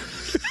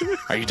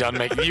 Are you done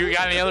making? You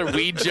got any other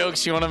weed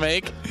jokes you want to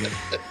make?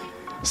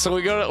 So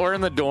we're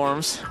in the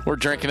dorms. We're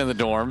drinking in the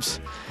dorms,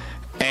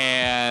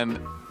 and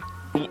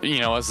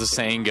as the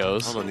saying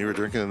goes, hold on, you were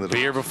drinking in the dorms.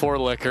 Beer before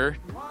liquor,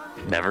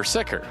 never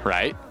sicker,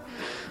 right?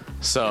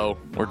 So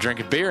we're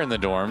drinking beer in the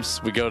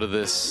dorms. We go to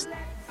this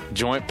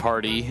joint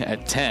party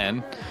at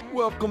 10.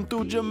 Welcome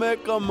to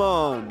Jamaica,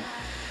 man.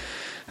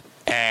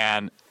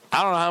 And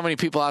I don't know how many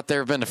people out there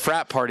have been to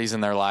frat parties in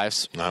their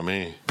lives. Not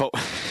me. But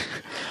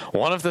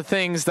one of the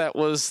things that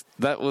was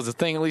a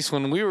thing, at least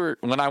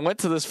when I went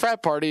to this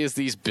frat party, is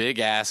these big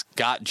ass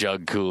got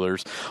jug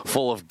coolers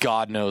full of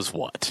God knows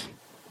what.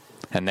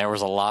 And there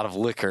was a lot of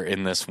liquor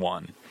in this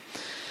one.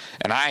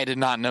 And I did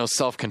not know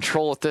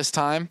self-control at this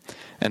time.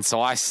 And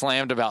so I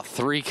slammed about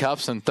 3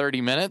 cups in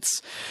 30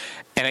 minutes.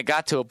 And it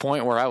got to a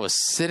point where I was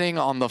sitting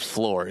on the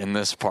floor in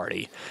this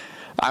party.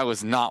 I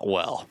was not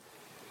well.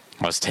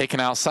 I was taken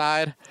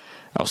outside.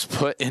 I was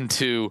put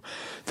into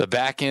the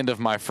back end of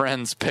my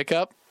friend's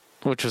pickup,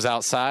 which was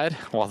outside,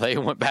 while they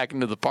went back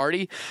into the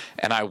party.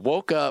 And I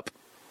woke up.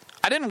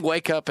 I didn't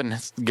wake up and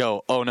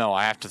go, oh, no,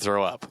 I have to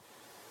throw up.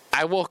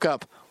 I woke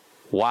up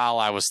while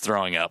I was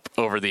throwing up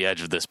over the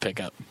edge of this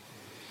pickup.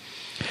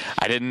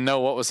 I didn't know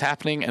what was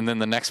happening. And then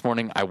the next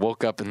morning, I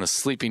woke up in the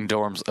sleeping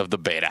dorms of the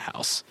Beta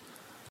house.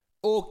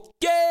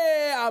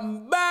 Okay,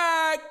 I'm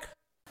back.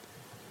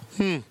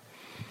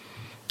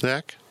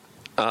 Zach?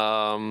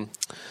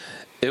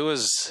 It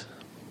was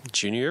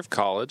junior year of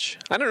college.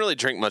 I didn't really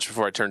drink much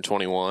before I turned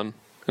 21.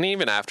 And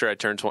even after I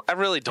turned 20, I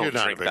really don't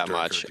drink that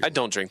much. I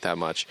don't drink that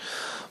much.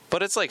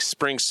 But it's like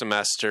spring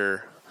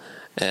semester.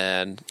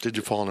 And did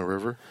you fall in a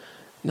river?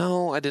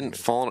 No, I didn't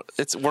fall.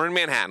 We're in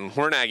Manhattan.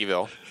 We're in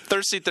Aggieville.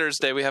 Thirsty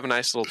Thursday. We have a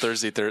nice little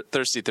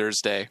Thirsty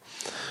Thursday.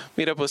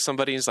 Meet up with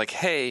somebody. He's like,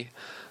 hey,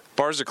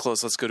 bars are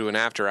closed. Let's go to an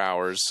after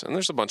hours. And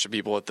there's a bunch of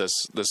people at this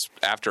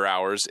after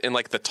hours in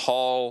like the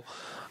tall.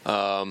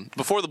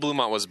 Before the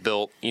Bluemont was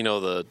built, you know,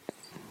 the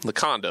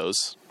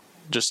condos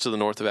just to the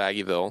north of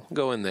Aggieville.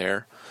 Go in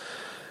there,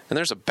 and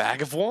there's a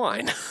bag of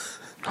wine.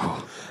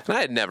 And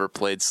I had never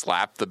played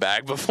Slap the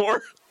Bag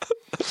before.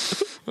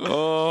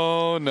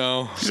 Oh,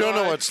 no. You don't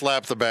know what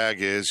slap the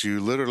bag is. You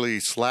literally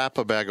slap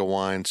a bag of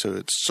wine so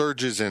it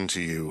surges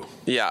into you.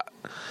 Yeah.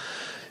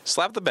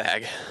 Slap the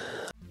bag.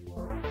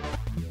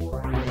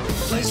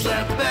 Play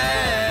Slap the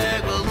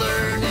Bag while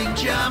learning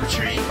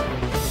geometry.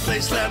 Play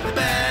Slap the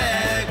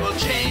Bag while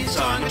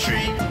chainsawing a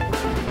tree.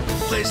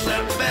 Play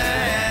Slap the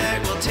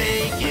Bag while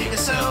taking a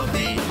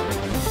selfie.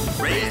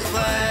 Raise the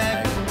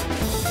flag.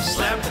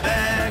 Slap the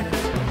bag.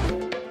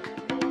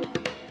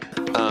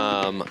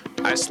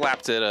 I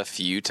slapped it a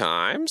few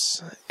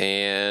times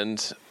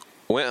and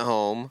went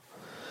home,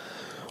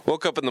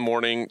 woke up in the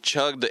morning,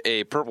 chugged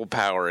a purple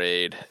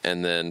Powerade,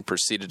 and then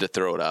proceeded to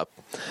throw it up.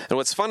 And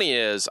what's funny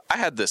is I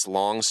had this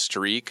long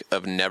streak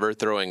of never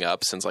throwing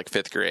up since like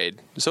 5th grade.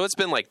 So it's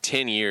been like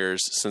 10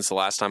 years since the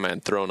last time I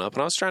had thrown up,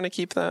 and I was trying to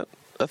keep that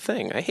a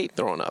thing. I hate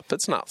throwing up.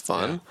 It's not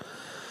fun. Yeah.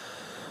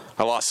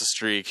 I lost the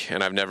streak,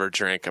 and I've never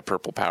drank a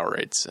purple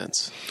Powerade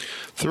since.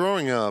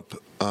 Throwing up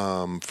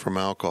from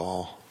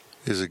alcohol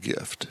is a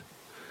gift.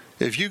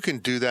 If you can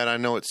do that, I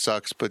know it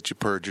sucks, but you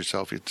purge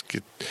yourself. It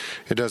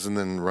doesn't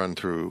then run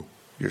through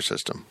your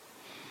system.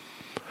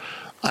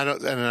 I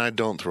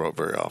don't throw up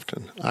very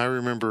often. I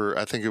remember,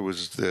 I think it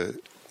was the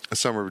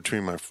summer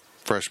between my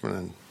freshman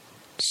and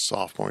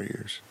sophomore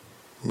years,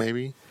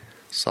 maybe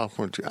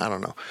sophomore. I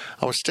don't know.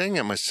 I was staying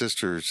at my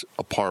sister's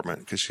apartment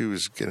because she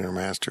was getting her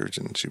master's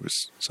and she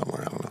was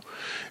somewhere, I don't know.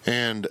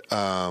 And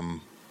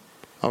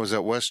I was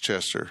at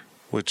Westchester,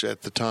 which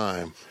at the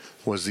time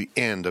was the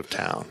end of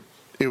town.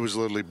 It was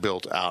literally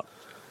built out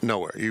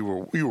nowhere. You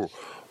were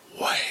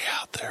way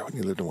out there when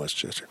you lived in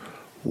Westchester,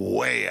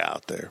 way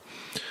out there.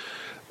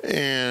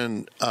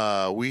 And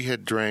we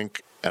had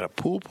drank at a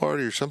pool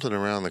party or something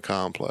around the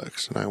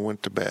complex, and I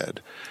went to bed.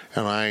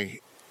 And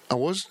I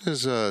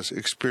wasn't as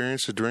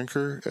experienced a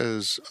drinker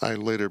as I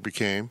later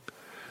became.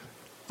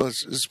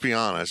 Let's be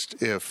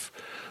honest. If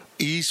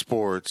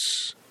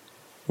esports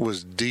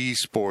was D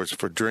sports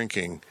for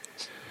drinking,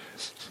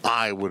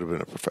 I would have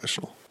been a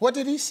professional. What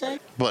did he say?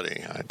 But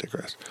anyhow, I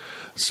digress.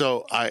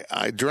 So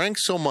I drank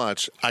so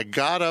much, I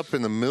got up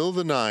in the middle of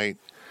the night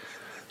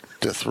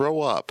to throw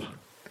up,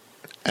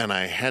 and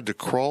I had to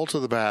crawl to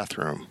the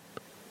bathroom,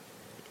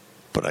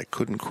 but I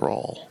couldn't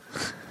crawl.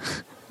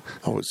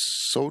 I was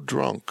so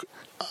drunk,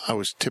 I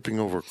was tipping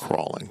over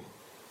crawling.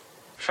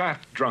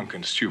 Fat, drunk,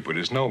 and stupid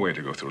is no way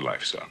to go through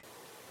life, son.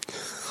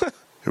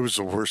 It was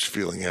the worst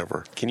feeling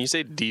ever. Can you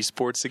say D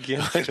sports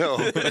again? I know.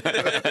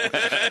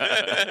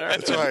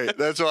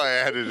 That's why I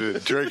added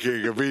it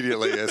drinking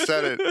immediately. I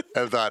said it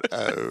and thought,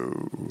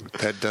 oh,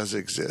 that does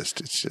exist.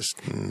 It's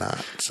just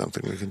not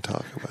something we can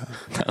talk about.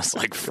 That was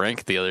like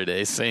Frank the other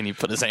day saying he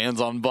put his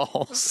hands on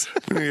balls.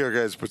 New York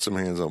guys put some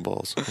hands on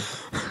balls.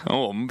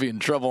 Oh, I'm going to be in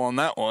trouble on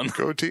that one.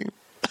 Go team.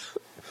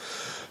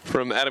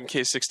 From Adam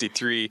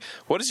K63,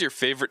 what is your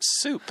favorite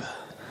soup?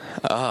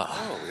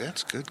 Oh,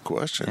 that's a good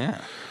question. Yeah.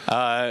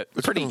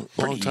 It's pretty been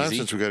a long time easy.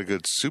 since we got a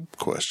good soup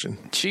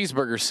question.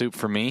 Cheeseburger soup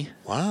for me.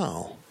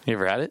 Wow. You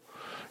ever had it?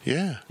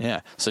 Yeah.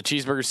 Yeah. So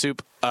cheeseburger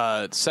soup.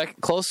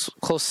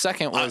 Close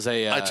second was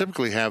I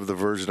typically have the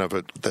version of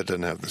it that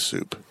doesn't have the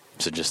soup.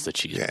 So just the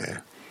cheeseburger.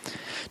 Yeah.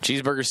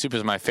 Cheeseburger soup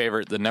is my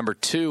favorite. The number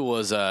 2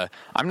 was I'm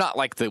not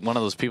like one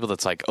of those people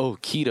that's like, oh,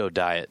 keto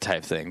diet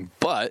type thing.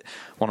 But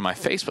one of my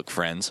Facebook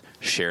friends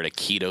shared a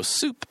keto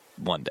soup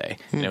one day,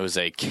 and it was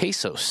a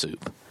queso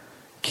soup.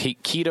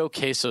 Keto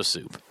queso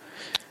soup.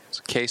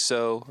 So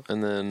queso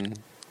and then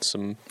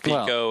some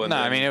pico and then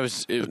I mean it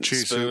was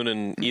cheese spoon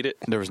and eat it.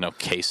 There was no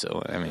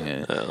queso. I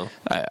mean,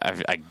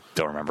 I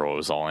don't remember what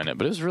was all in it,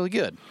 but it was really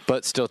good.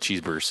 But still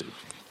cheeseburger soup.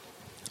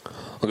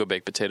 I'll go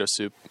baked potato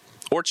soup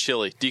or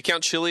chili. Do you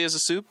count chili as a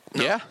soup?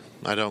 No, yeah,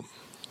 I don't.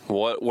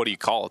 What do you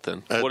call it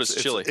then? What is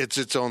chili? It's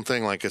its own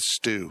thing, like a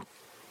stew.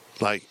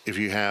 Like if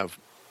you have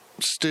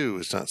stew,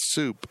 it's not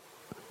soup.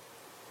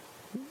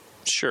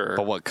 Sure,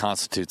 but what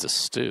constitutes a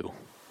stew?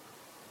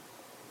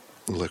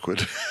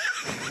 Liquid.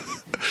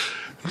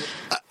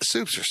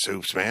 Soups are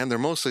soups, man. They're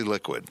mostly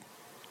liquid.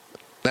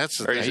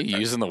 Are you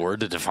using the word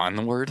to define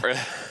the word?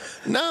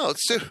 No,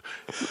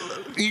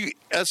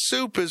 a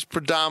soup is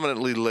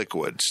predominantly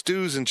liquid.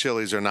 Stews and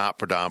chilies are not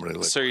predominantly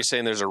liquid. So you're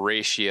saying there's a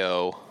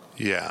ratio?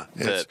 Yeah,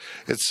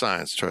 it's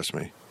science. Trust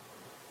me.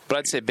 But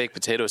I'd say baked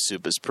potato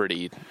soup is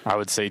pretty. I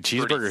would say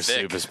cheeseburger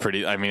soup is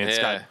pretty. I mean, it's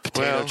got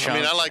potato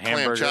chunks. I like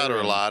clam chowder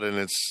and a lot, and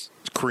it's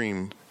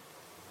cream.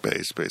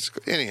 base,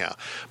 basically. Anyhow,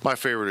 my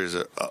favorite is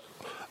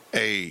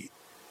a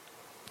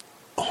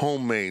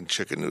homemade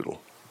chicken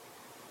noodle.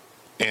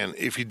 And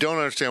if you don't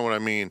understand what I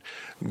mean,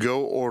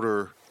 go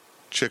order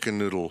chicken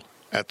noodle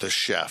at the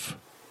chef,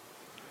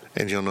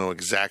 and you'll know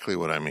exactly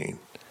what I mean,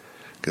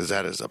 because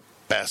that is the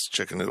best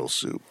chicken noodle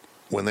soup.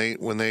 When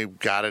they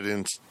got it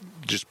in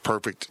just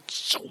perfect, it's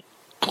so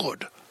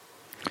good.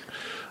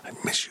 I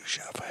miss you,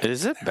 chef.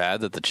 Is it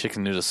bad that the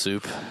chicken noodle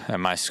soup at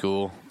my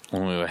school,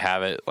 when we would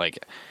have it,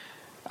 like,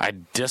 I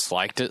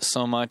disliked it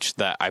so much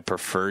that I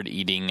preferred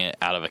eating it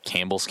out of a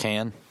Campbell's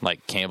can,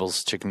 like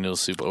Campbell's chicken noodle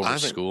soup over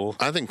school.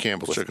 I think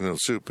Campbell's chicken noodle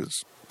soup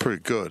is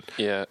pretty good.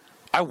 Yeah.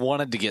 I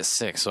wanted to get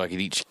sick so I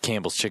could eat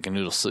Campbell's chicken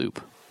noodle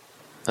soup.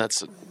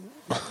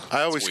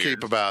 I always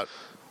keep about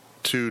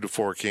 2 to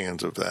 4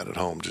 cans of that at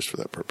home just for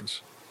that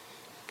purpose.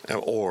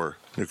 Or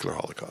nuclear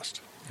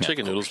holocaust.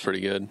 Chicken noodle's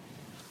pretty good.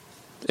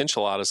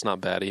 Enchilada's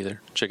not bad either.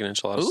 Chicken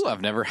enchiladas. Ooh,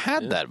 I've never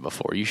had that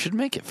before. You should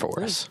make it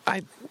for us.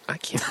 I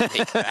can't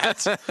make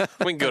that.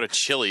 We can go to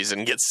Chili's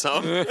and get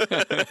some.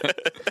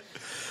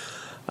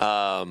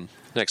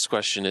 Next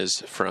question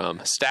is from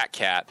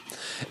StatCat.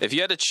 If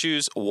you had to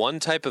choose one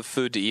type of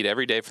food to eat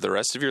every day for the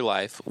rest of your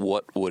life,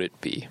 what would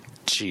it be?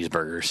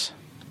 Cheeseburgers.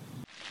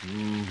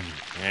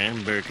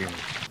 Hamburger.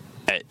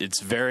 It's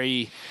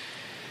very...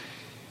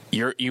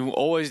 You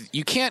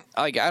can't,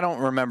 like, I don't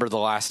remember the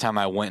last time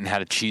I went and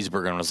had a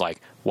cheeseburger and was like,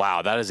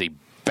 wow, that is a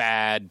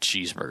bad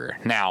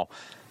cheeseburger. Now,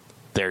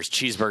 there's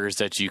cheeseburgers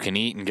that you can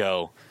eat and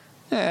go,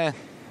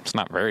 it's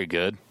not very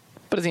good.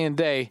 But at the end of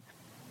the day,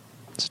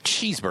 it's a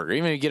cheeseburger.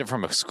 Even if you get it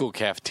from a school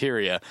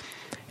cafeteria,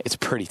 it's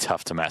pretty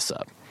tough to mess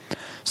up.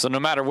 So no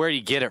matter where you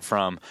get it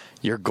from,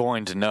 you're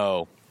going to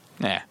know,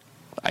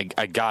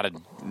 I got a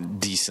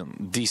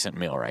decent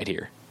meal right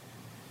here.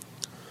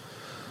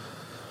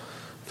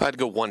 If I had to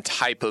go one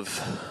type of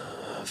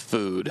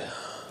food,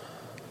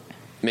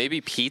 maybe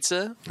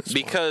pizza.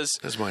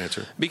 That's my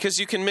answer. Because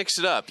you can mix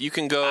it up. You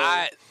can go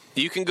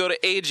to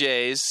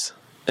AJ's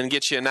and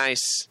get you a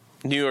nice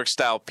New York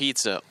style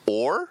pizza,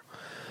 or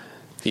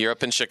you're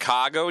up in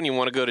Chicago and you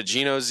want to go to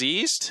Gino's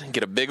East and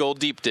get a big old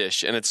deep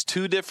dish, and it's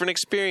 2 different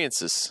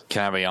experiences.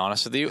 Can I be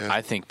honest with you? Yeah.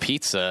 I think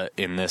pizza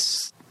in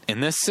this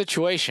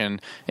situation,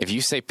 if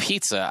you say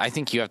pizza, I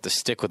think you have to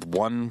stick with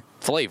one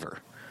flavor.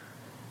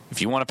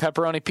 If you want a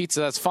pepperoni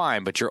pizza, that's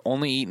fine, but you're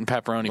only eating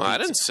pepperoni pizza. I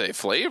didn't say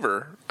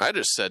flavor. I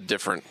just said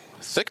different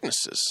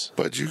thicknesses.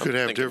 But you could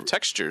have different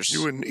textures.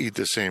 You wouldn't eat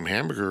the same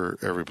hamburger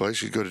every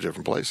place. You'd go to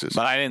different places.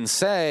 But I didn't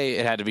say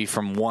it had to be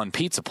from one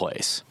pizza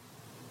place.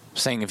 I'm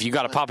saying if you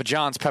got a Papa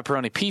John's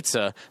pepperoni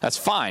pizza, that's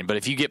fine. But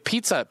if you get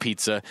Pizza Hut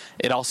pizza,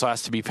 it also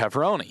has to be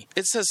pepperoni.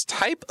 It says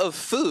type of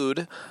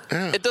food.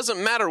 Yeah. It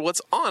doesn't matter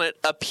what's on it.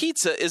 A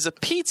pizza is a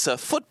pizza.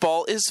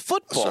 Football is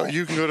football. So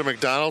you can go to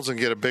McDonald's and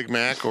get a Big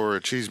Mac or a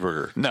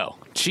cheeseburger. No,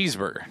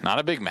 cheeseburger, not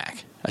a Big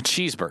Mac. A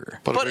cheeseburger.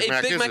 But a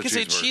Big Mac is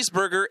a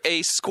cheeseburger.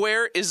 A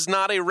square is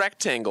not a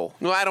rectangle.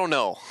 No, I don't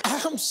know.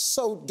 I'm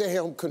so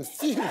damn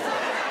confused. No,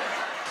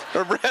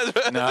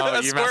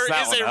 a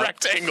square is a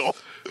rectangle.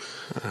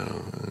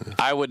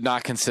 I would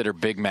not consider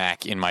Big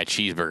Mac in my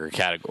cheeseburger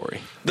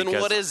category. Then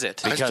what is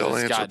it? I still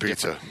answer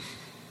pizza.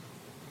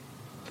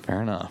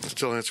 Fair enough. I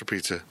still answer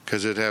pizza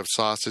because it'd have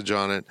sausage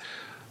on it.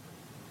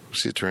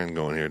 See a trend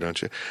going here,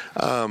 don't you?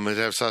 It'd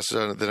have sausage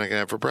on it that I can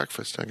have for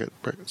breakfast. I get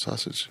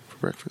sausage for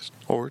breakfast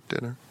or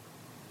dinner.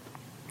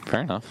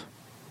 Fair enough.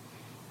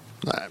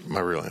 My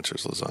real answer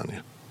is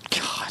lasagna.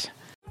 God.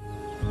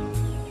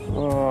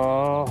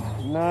 Oh,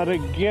 not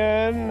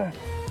again.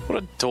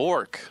 What a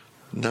dork.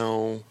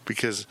 No,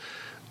 because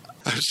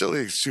I'm still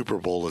eating Super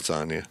Bowl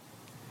lasagna.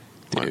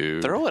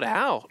 Dude. Throw it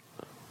out.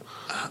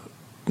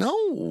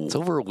 No. It's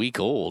over a week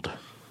old.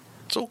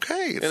 It's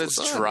okay.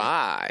 It's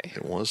dry.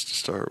 It was to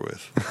start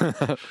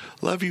with.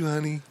 Love you,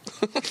 honey.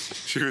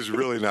 She was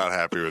really not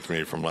happy with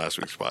me from last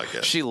week's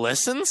podcast. She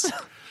listens?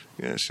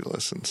 Yeah, she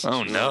listens.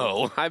 Oh,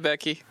 no. Hi,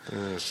 Becky.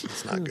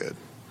 It's not good.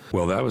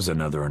 Well, that was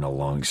another in a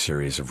long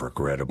series of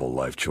regrettable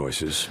life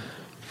choices.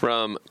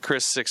 From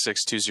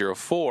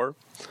Chris66204,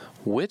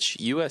 which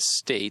U.S.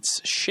 state's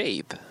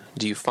shape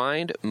do you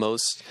find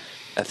most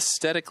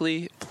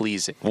aesthetically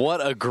pleasing?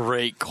 What a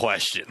great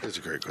question. That's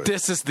a great question.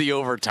 This is the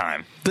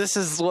overtime. This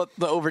is what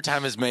the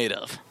overtime is made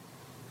of.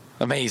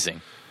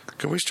 Amazing.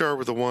 Can we start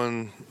with the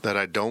one that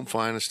I don't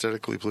find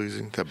aesthetically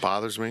pleasing, that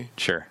bothers me?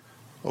 Sure.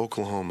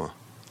 Oklahoma.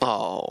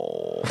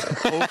 Oh.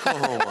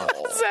 Oklahoma.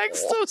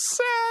 Zach's so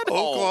sad.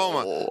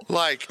 Oklahoma. Oh.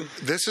 Like,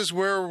 this is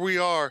where we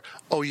are.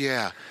 Oh,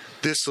 yeah.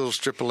 This little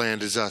strip of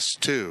land is us,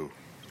 too.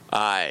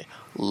 I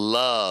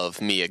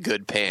love me a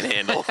good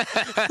panhandle.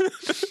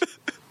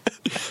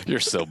 You're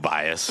so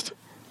biased.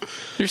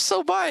 You're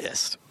so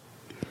biased.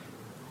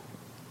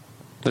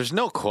 There's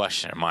no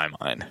question in my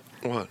mind.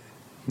 What?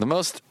 The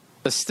most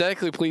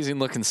aesthetically pleasing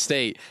looking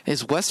state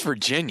is West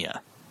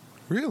Virginia.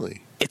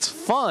 Really? It's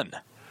fun.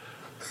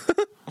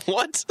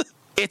 What?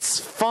 It's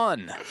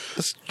fun.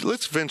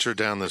 Let's venture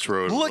down this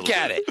road. Look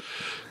at it.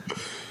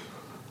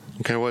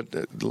 Okay, what?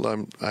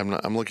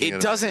 I'm looking at it.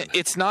 It doesn't.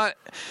 It's not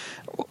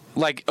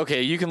like,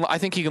 okay. I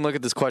think you can look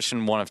at this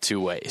question one of two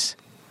ways.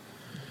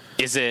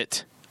 Is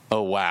it,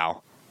 oh,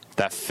 wow,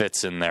 that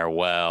fits in there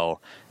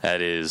well,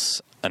 that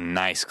is a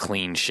nice,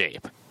 clean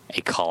shape? A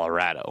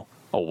Colorado,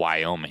 a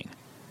Wyoming,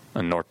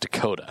 a North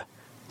Dakota.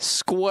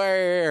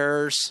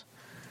 Squares.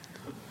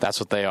 That's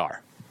what they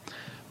are.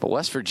 But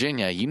West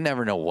Virginia, you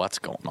never know what's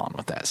going on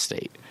with that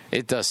state.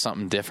 It does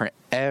something different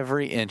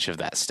every inch of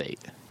that state.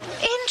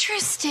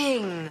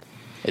 Interesting.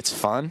 It's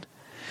fun.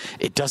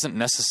 It doesn't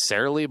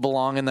necessarily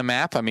belong in the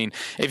map. I mean,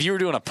 if you were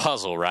doing a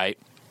puzzle, right,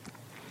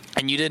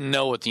 and you didn't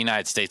know what the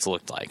United States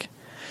looked like,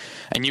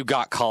 and you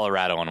got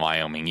Colorado and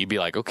Wyoming, you'd be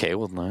like, okay,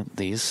 well, no,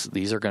 these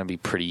are going to be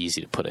pretty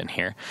easy to put in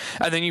here.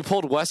 And then you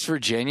pulled West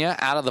Virginia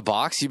out of the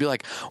box, you'd be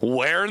like,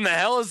 where in the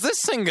hell is this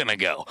thing going to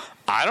go?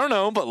 I don't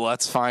know, but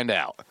let's find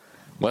out.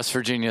 West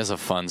Virginia is a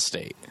fun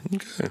state.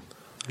 Okay.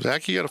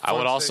 Zach, you got a fun I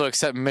would also state?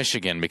 accept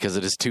Michigan because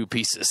it is 2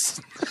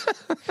 pieces.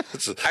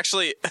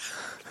 Actually,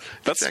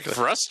 that's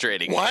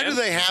frustrating. Why man. do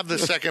they have the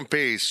second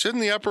piece?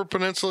 Shouldn't the Upper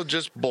Peninsula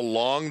just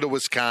belong to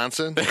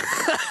Wisconsin?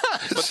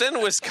 But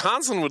then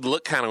Wisconsin would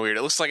look kind of weird.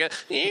 It looks like a...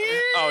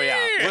 Oh,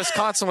 yeah.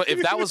 Wisconsin,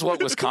 if that was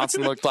what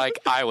Wisconsin looked like,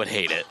 I would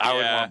hate it. I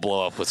would want to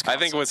blow up Wisconsin.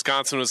 I think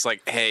Wisconsin was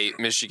like, hey,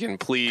 Michigan,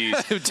 please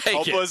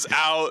help it. us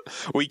out.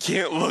 We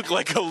can't look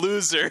like a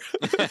loser.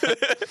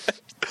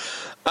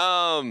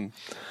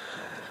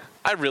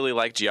 I really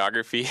like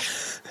geography.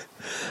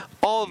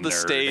 All of the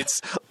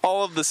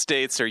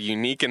states are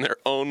unique in their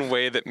own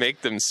way that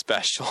make them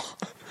special.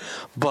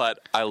 But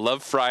I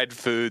love fried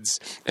foods,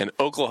 and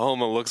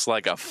Oklahoma looks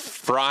like a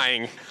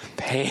frying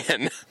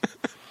pan.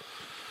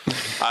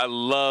 I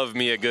love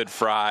me a good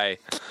fry.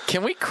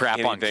 Can we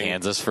crap on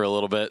Kansas for a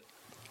little bit?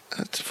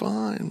 That's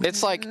fine.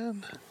 It's like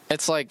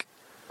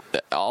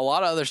a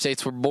lot of other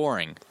states were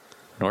boring.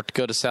 North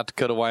Dakota, South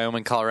Dakota,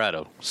 Wyoming,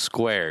 Colorado.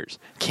 Squares.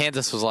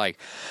 Kansas was like,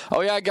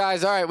 oh, yeah,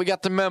 guys, all right, we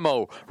got the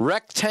memo.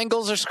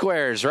 Rectangles or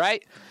squares,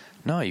 right?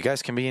 No, you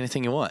guys can be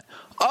anything you want.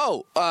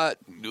 Oh,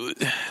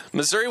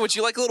 Missouri, would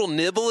you like a little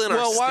nibble in our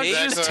state? Well, why don't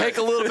you just take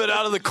a little bit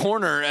out of the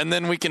corner, and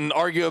then we can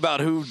argue about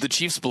who the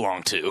Chiefs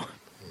belong to.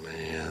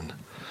 Man.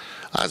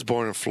 I was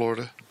born in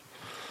Florida.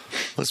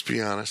 Let's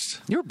be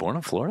honest. You were born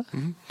in Florida?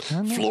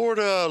 Mm-hmm.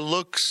 Florida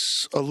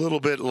looks a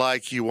little bit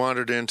like you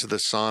wandered into the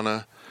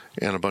sauna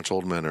and a bunch of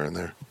old men are in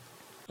there.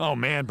 Oh,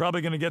 man,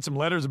 probably going to get some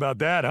letters about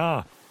that,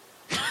 huh?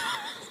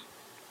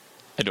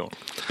 I don't.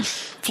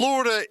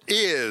 Florida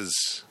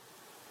is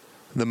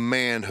the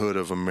manhood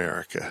of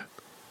America.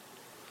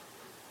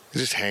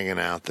 It's just hanging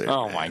out there.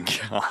 Oh, man. my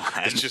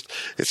God.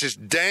 It's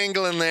just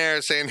dangling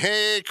there saying,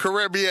 hey,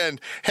 Caribbean,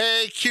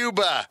 hey,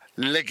 Cuba,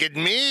 look at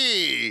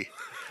me.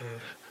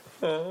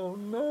 Oh,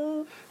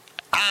 no.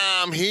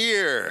 I'm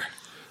here.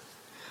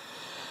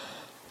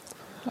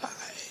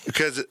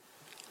 Because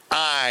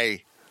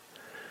I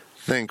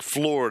think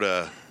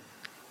Florida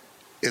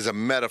is a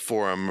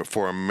metaphor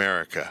for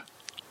America.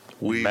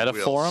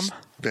 Metaphorum?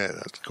 Yeah,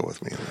 let's go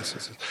with me.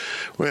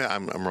 Well,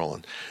 I'm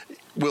rolling.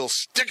 We'll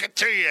stick it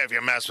to you if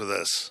you mess with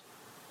us.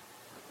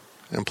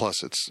 And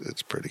plus,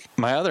 it's pretty.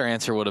 My other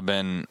answer would have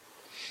been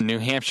New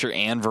Hampshire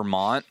and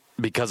Vermont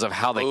because of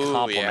how they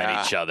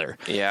complement each other.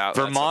 Yeah,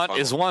 Vermont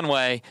is one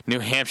way, New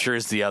Hampshire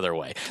is the other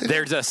way.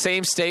 They're the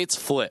same states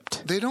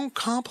flipped. They don't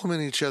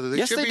complement each other.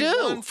 Yes, should they be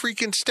do. one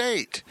freaking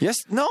state. Yes,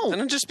 no. Then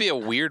it'd just be a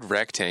weird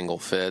rectangle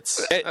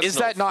fits. Is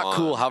that not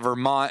cool how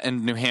Vermont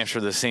and New Hampshire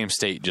are the same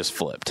state just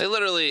flipped? They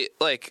literally,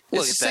 like,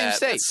 look It's at the same that.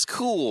 state. That's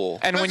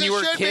cool. And when you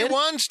were a should kid, be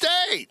one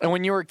state. And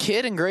when you were a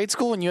kid in grade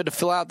school and you had to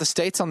fill out the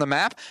states on the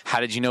map, how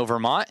did you know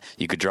Vermont?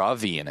 You could draw a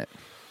V in it.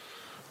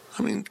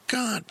 I mean,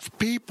 God,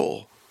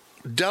 people.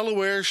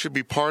 Delaware should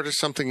be part of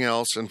something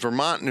else, and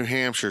Vermont and New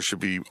Hampshire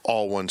should be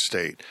all one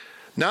state.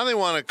 Now they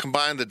want to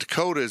combine the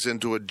Dakotas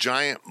into a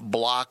giant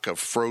block of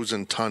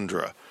frozen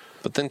tundra.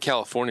 But then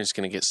California's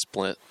going to get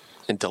split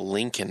into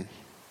Lincoln.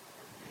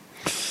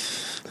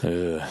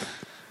 Into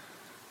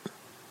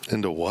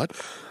what?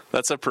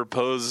 That's a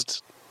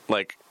proposed,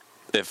 like,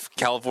 if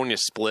California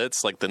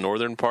splits, like the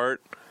northern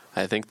part,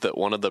 I think that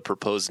one of the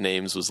proposed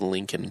names was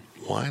Lincoln.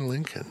 Why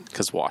Lincoln?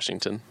 Because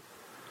Washington.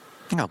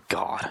 Oh,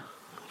 God.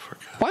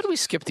 Why do we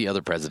skip the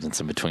other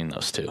presidents in between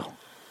those two?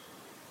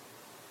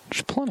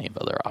 There's plenty of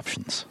other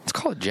options. Let's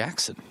call it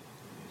Jackson.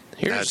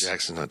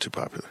 Jackson's not too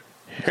popular.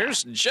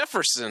 Here's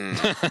Jefferson.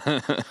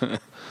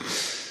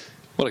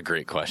 What a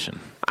great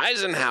question.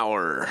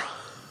 Eisenhower.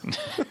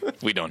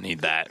 We don't need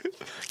that.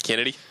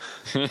 Kennedy.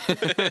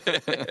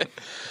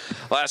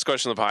 Last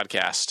question of the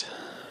podcast.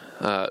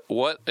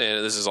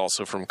 This is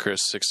also from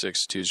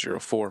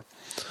Chris66204.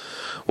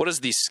 What is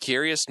the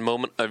scariest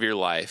moment of your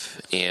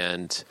life?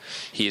 And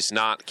he's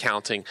not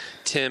counting.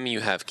 Tim, you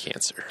have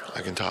cancer.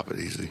 I can top it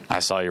easily. I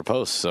saw your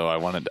post, so I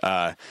wanted.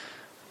 I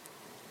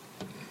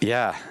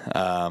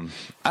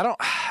don't.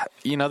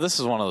 This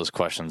is one of those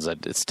questions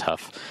that it's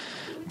tough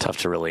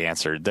to really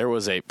answer. There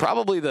was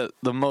probably the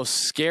most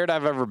scared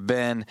I've ever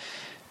been.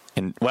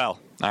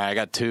 I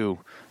got two.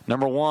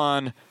 Number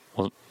one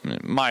was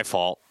my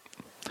fault.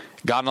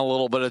 Got in a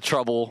little bit of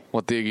trouble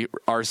with the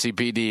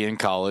RCPD in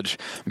college.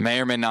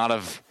 May or may not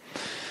have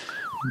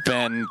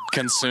been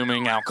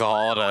consuming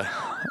alcohol at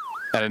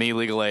at an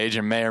illegal age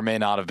and may or may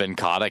not have been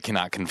caught. I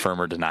cannot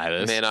confirm or deny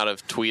this. May not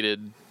have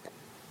tweeted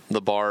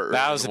the bar.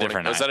 That was a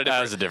different night.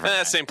 That was a different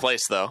night. Same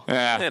place, though.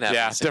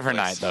 Yeah, different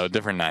night, though.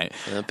 Different night.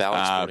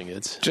 Ballard Sporting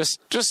Goods.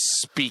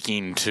 Just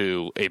speaking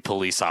to a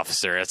police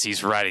officer as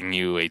he's writing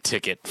you a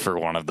ticket for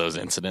one of those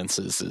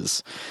incidences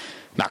is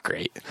not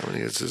great. How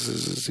many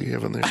instances does he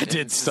have on there? I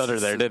did stutter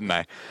there, didn't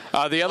I?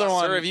 The other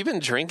one. Sir, have you been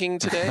drinking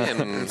today?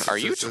 And are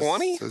you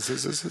 20?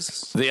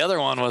 The other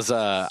one was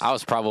I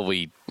was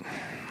probably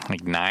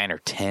like 9 or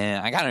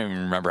 10. I can't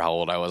even remember how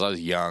old I was. I was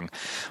young.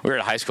 We were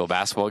at a high school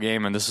basketball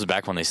game, and this was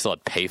back when they still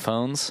had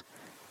payphones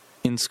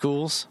in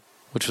schools,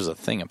 which was a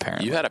thing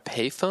apparently. You had a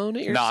payphone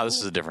at your school? No, this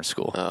is a different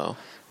school. Oh.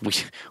 We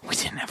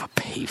didn't have a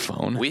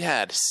payphone. We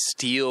had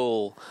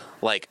steel,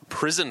 like,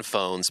 prison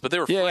phones, but they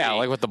were free. Yeah,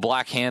 like with the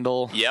black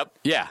handle. Yep.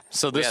 Yeah,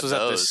 so this was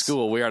at this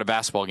school. We were at a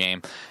basketball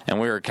game, and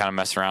we were kind of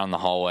messing around in the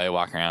hallway,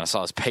 walking around. I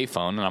saw this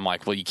payphone, and I'm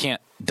like, well, you can't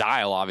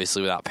dial,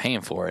 obviously, without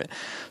paying for it.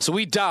 So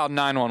we dialed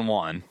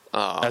 911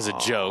 as a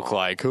joke,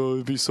 like, oh,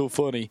 it'd be so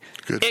funny.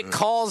 It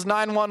calls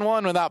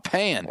 911 without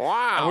paying.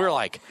 Wow. And we were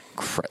like,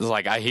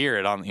 I hear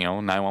it on,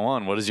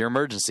 911, what is your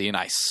emergency? And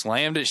I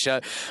slammed it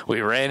shut.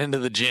 We ran into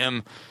the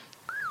gym.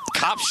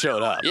 Cops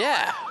showed up.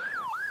 Yeah.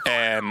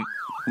 And,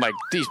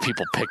 these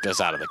people picked us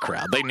out of the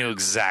crowd. They knew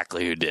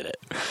exactly who did it.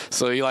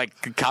 So, the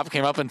cop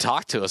came up and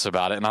talked to us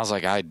about it, and I was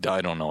like, I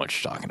don't know what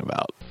you're talking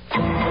about.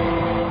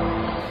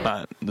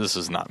 This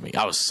is not me.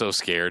 I was so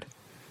scared.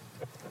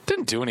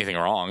 Didn't do anything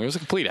wrong. It was a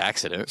complete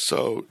accident.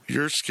 So,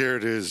 you're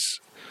scared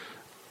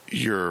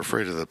you're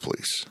afraid of the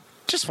police?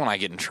 Just when I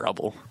get in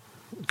trouble.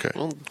 Okay.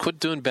 Well, quit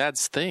doing bad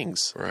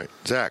things. Right.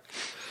 Zach?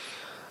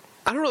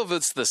 I don't know if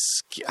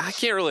it's I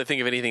can't really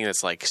think of anything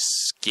that's,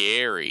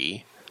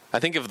 scary. I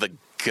think of the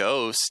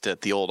ghost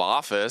at the old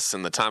office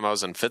and the time I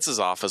was in Fitz's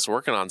office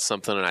working on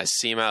something, and I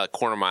see him out of the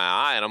corner of my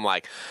eye, and I'm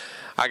like,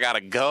 I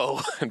gotta go.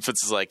 And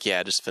Fitz is like,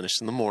 yeah, just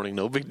finished in the morning,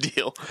 no big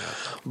deal.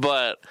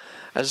 But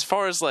as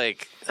far as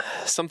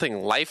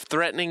something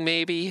life-threatening,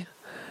 maybe,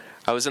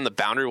 I was in the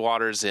Boundary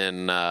Waters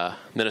in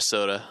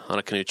Minnesota on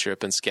a canoe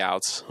trip in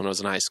Scouts when I was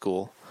in high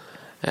school,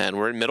 and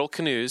we're in Middle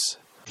Canoes.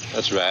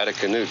 That's right, a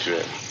canoe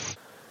trip.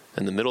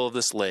 In the middle of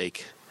this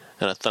lake,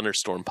 and a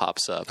thunderstorm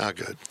pops up. Not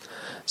good.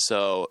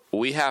 So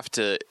we have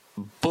to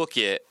book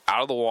it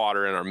out of the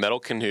water in our metal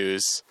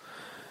canoes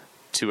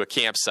to a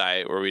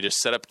campsite where we just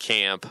set up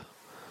camp.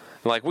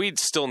 We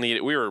still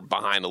needed, we were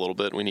behind a little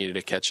bit. We needed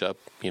to catch up,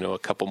 a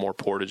couple more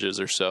portages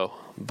or so.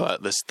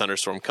 But this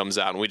thunderstorm comes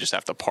out, and we just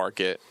have to park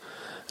it.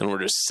 And we're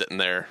just sitting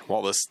there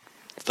while this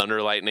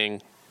thunder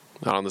lightning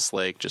out on this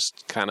lake,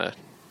 just kind of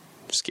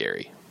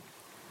scary.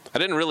 I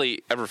didn't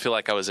really ever feel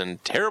like I was in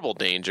terrible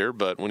danger,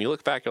 but when you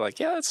look back, you're like,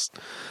 yeah, that's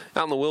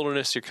out in the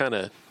wilderness. You're kind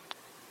of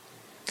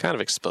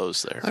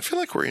exposed there. I feel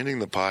like we're ending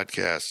the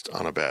podcast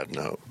on a bad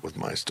note with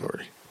my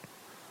story.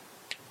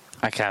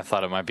 I kind of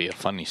thought it might be a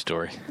funny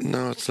story.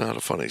 No, it's not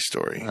a funny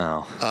story.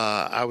 Oh.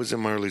 I was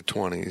in my early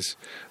 20s.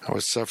 I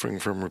was suffering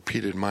from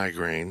repeated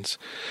migraines.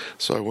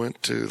 So I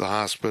went to the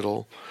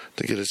hospital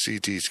to get a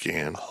CT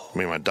scan.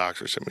 My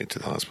doctor sent me to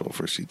the hospital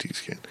for a CT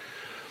scan.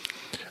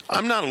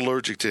 I'm not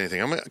allergic to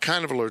anything. I'm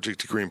kind of allergic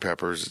to green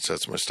peppers. It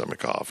sets my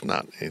stomach off,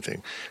 not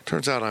anything.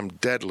 Turns out I'm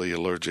deadly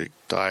allergic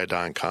to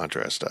iodine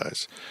contrast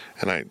dyes.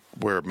 And I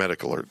wear a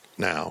medical alert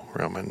now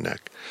around my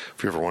neck.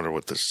 If you ever wonder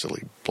what this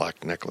silly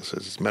black necklace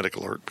is, it's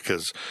medical alert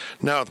because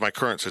now with my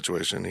current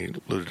situation, he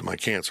alluded to my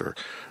cancer,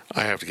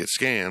 I have to get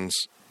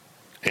scans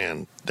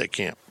and they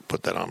can't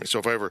put that on me. So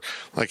if I ever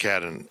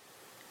had a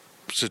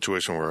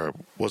situation where I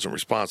wasn't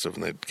responsive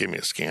and they gave me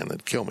a scan,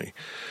 they'd kill me.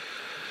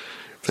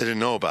 They didn't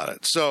know about it.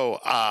 So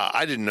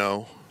I didn't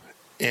know,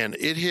 and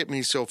it hit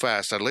me so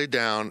fast. I laid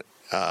down,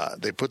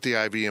 they put the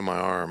IV in my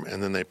arm,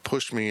 and then they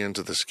pushed me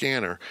into the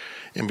scanner,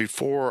 and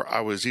before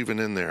I was even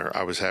in there,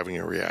 I was having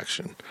a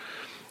reaction,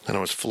 and I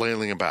was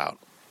flailing about,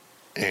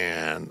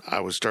 and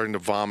I was starting to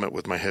vomit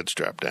with my head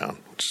strapped down,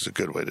 which is a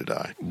good way to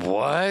die.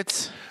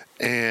 What?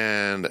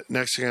 And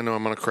next thing I know,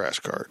 I'm on a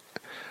crash cart.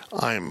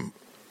 I'm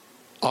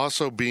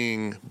also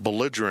being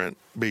belligerent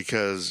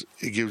because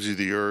it gives you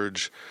the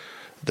urge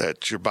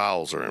that your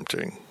bowels are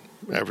emptying,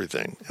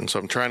 everything. And so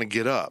I'm trying to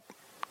get up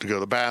to go to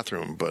the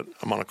bathroom, but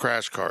I'm on a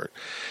crash cart.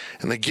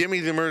 And they give me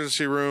the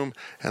emergency room,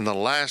 and the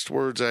last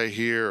words I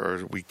hear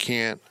are, we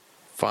can't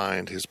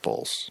find his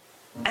pulse.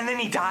 And then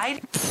he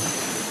died?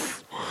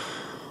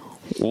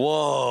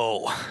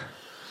 Whoa.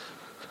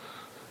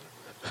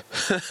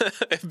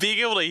 Being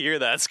able to hear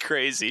that's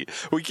crazy.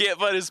 We can't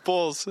find his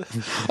pulse.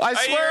 I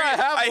swear I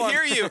have one.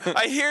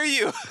 I hear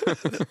you.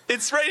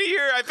 It's right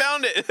here. I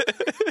found it.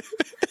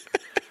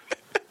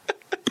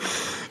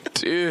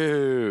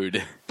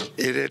 Dude.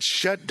 It had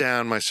shut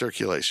down my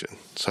circulation,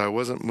 so I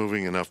wasn't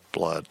moving enough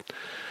blood.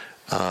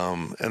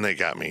 And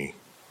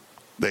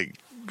they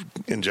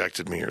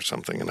injected me or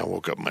something, and I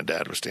woke up and my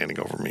dad was standing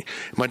over me.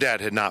 My dad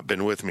had not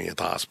been with me at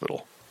the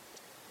hospital,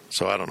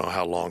 so I don't know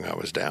how long I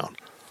was down.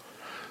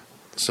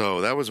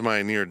 So that was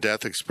my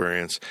near-death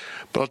experience.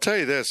 But I'll tell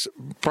you this,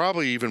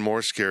 probably even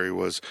more scary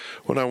was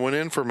when I went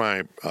in for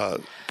my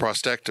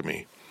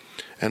prostatectomy.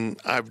 And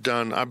I've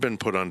been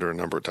put under a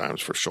number of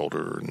times for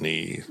shoulder,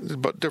 knee,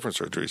 but different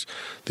surgeries.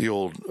 The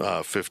old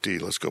 50,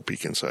 let's go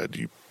peek inside.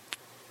 You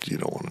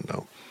don't want to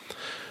know.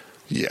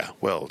 Yeah,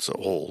 well, it's a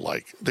whole,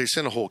 they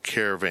send a whole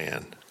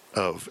caravan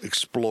of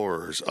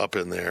explorers up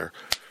in there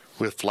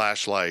with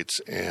flashlights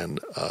and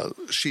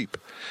sheep,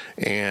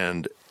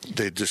 and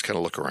they just kind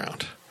of look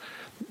around.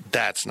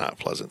 That's not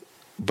pleasant,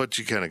 but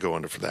you kind of go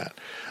under for that.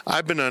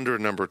 I've been under a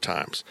number of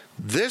times.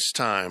 This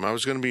time, I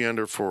was going to be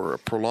under for a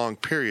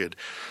prolonged period,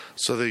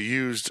 so they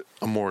used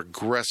a more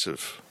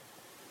aggressive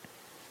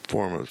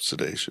form of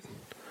sedation.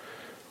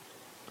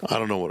 I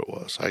don't know what it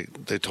was.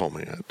 They told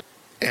me it.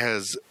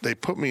 As they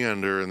put me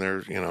under, and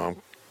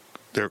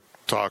they're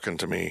talking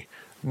to me.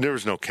 There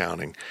was no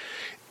counting.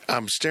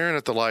 I'm staring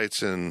at the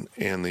lights in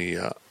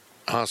the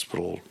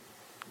hospital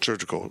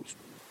surgical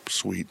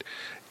suite,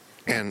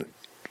 and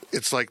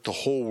it's like the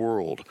whole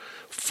world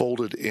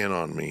folded in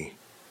on me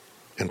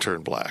and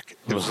turned black.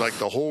 It was like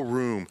the whole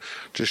room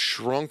just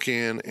shrunk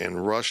in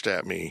and rushed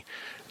at me.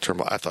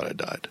 I thought I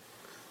died.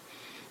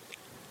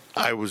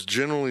 I was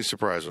genuinely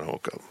surprised when I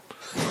woke up.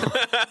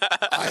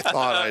 I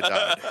thought I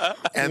died.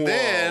 And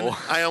then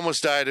I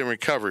almost died in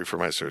recovery for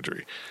my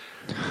surgery.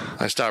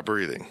 I stopped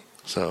breathing.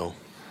 So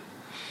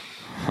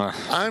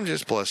I'm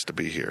just blessed to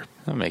be here.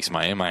 That makes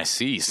my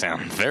MIC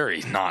sound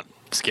very not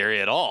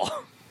scary at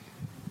all.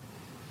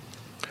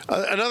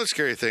 Another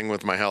scary thing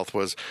with my health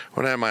was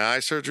when I had my eye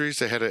surgeries,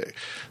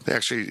 they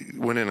actually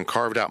went in and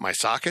carved out my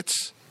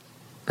sockets,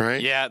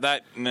 right? Yeah,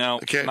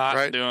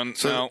 doing.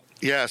 So, no.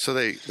 Yeah, so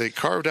they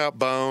carved out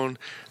bone,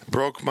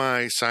 broke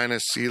my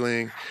sinus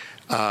ceiling,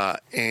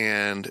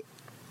 and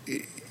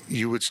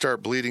you would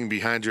start bleeding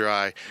behind your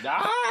eye.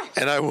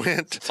 And I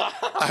went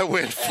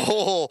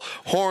full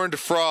horned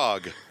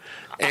frog.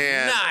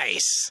 And,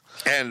 nice.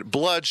 And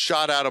blood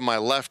shot out of my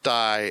left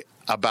eye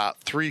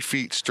about 3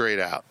 feet straight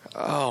out.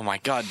 Oh my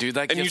God, dude,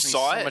 that gives me so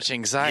much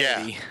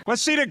anxiety. Yeah.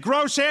 Let's see the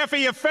gross half of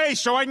your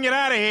face so I can get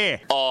out of here.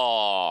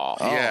 Oh,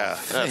 yeah,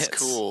 that's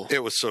cool.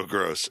 It was so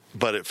gross,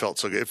 but it felt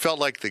so good. It felt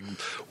like the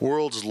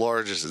world's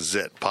largest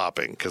zit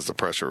popping because the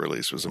pressure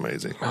release was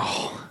amazing.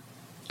 Oh,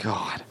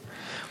 God.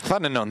 If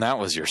I'd have known that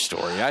was your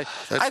story, I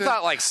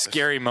thought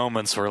scary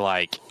moments were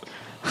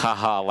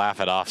haha, laugh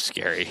it off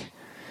scary.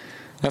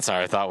 That's how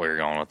I thought we were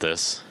going with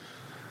this.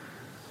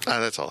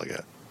 That's all I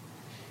got.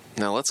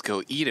 Now let's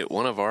go eat at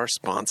one of our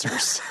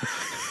sponsors.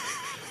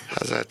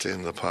 How's that to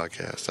end the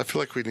podcast? I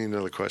feel like we need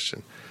another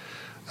question.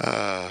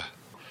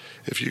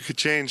 If you could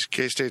change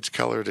K-State's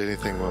color to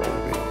anything, what would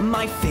it be?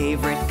 My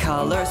favorite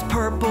color's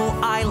purple.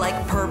 I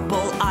like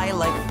purple. I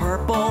like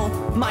purple.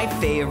 My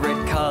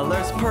favorite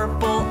color's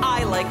purple.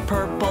 I like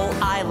purple.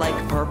 I like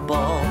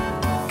purple.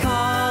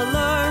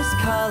 Colors,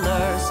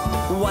 colors.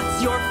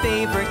 What's your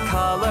favorite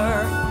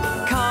color?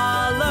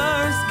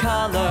 Colors,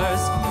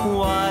 colors.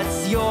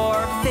 What's your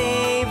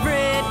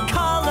favorite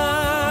color?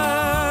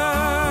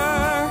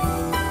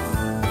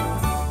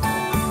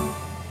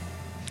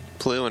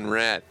 Blue and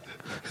red.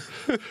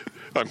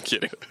 I'm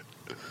kidding.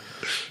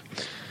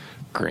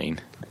 Green.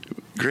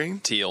 Green?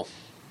 Teal.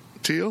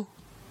 Teal?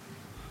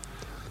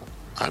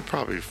 I'd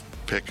probably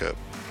pick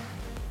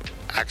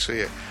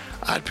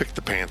I'd pick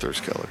the Panthers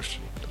colors.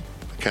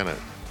 Kind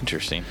of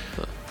interesting.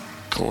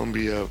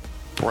 Columbia,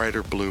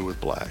 brighter blue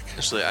with black.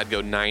 Actually, I'd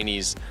go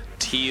 90s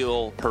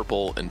teal,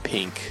 purple, and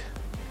pink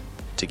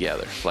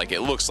together.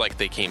 It looks like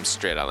they came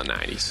straight out of the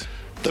 90s.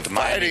 The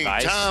Fighting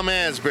Tom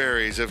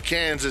Asberries of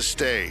Kansas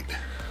State.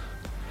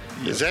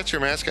 Yep. Is that your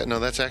mascot? No,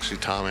 that's actually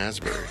Tom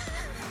Asbury.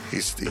 He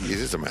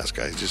is a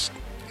mascot. He just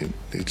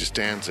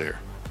stands there.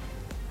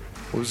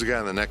 Who's the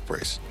guy in the neck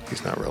brace?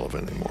 He's not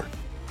relevant anymore.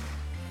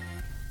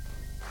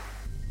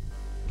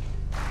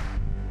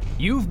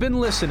 You've been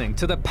listening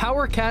to the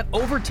Power Cat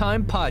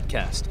Overtime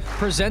Podcast,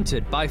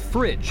 presented by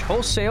Fridge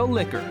Wholesale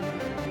Liquor.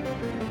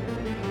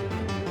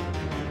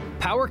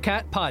 Power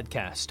Cat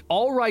Podcast.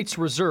 All rights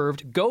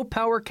reserved.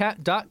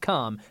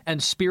 GoPowerCat.com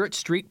and Spirit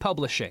Street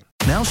Publishing.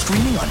 Now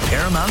streaming on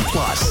Paramount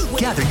Plus.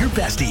 Gather your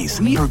besties.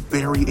 We are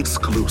very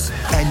exclusive.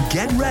 And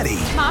get ready.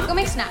 Mom, go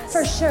make snacks.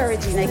 For sure,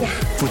 Regina. Yeah.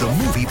 For the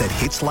movie that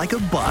hits like a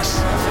bus.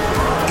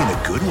 In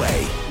a good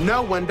way.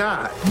 No one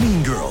died.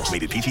 Mean Girls.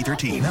 Rated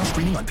PG-13. Now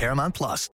streaming on Paramount Plus.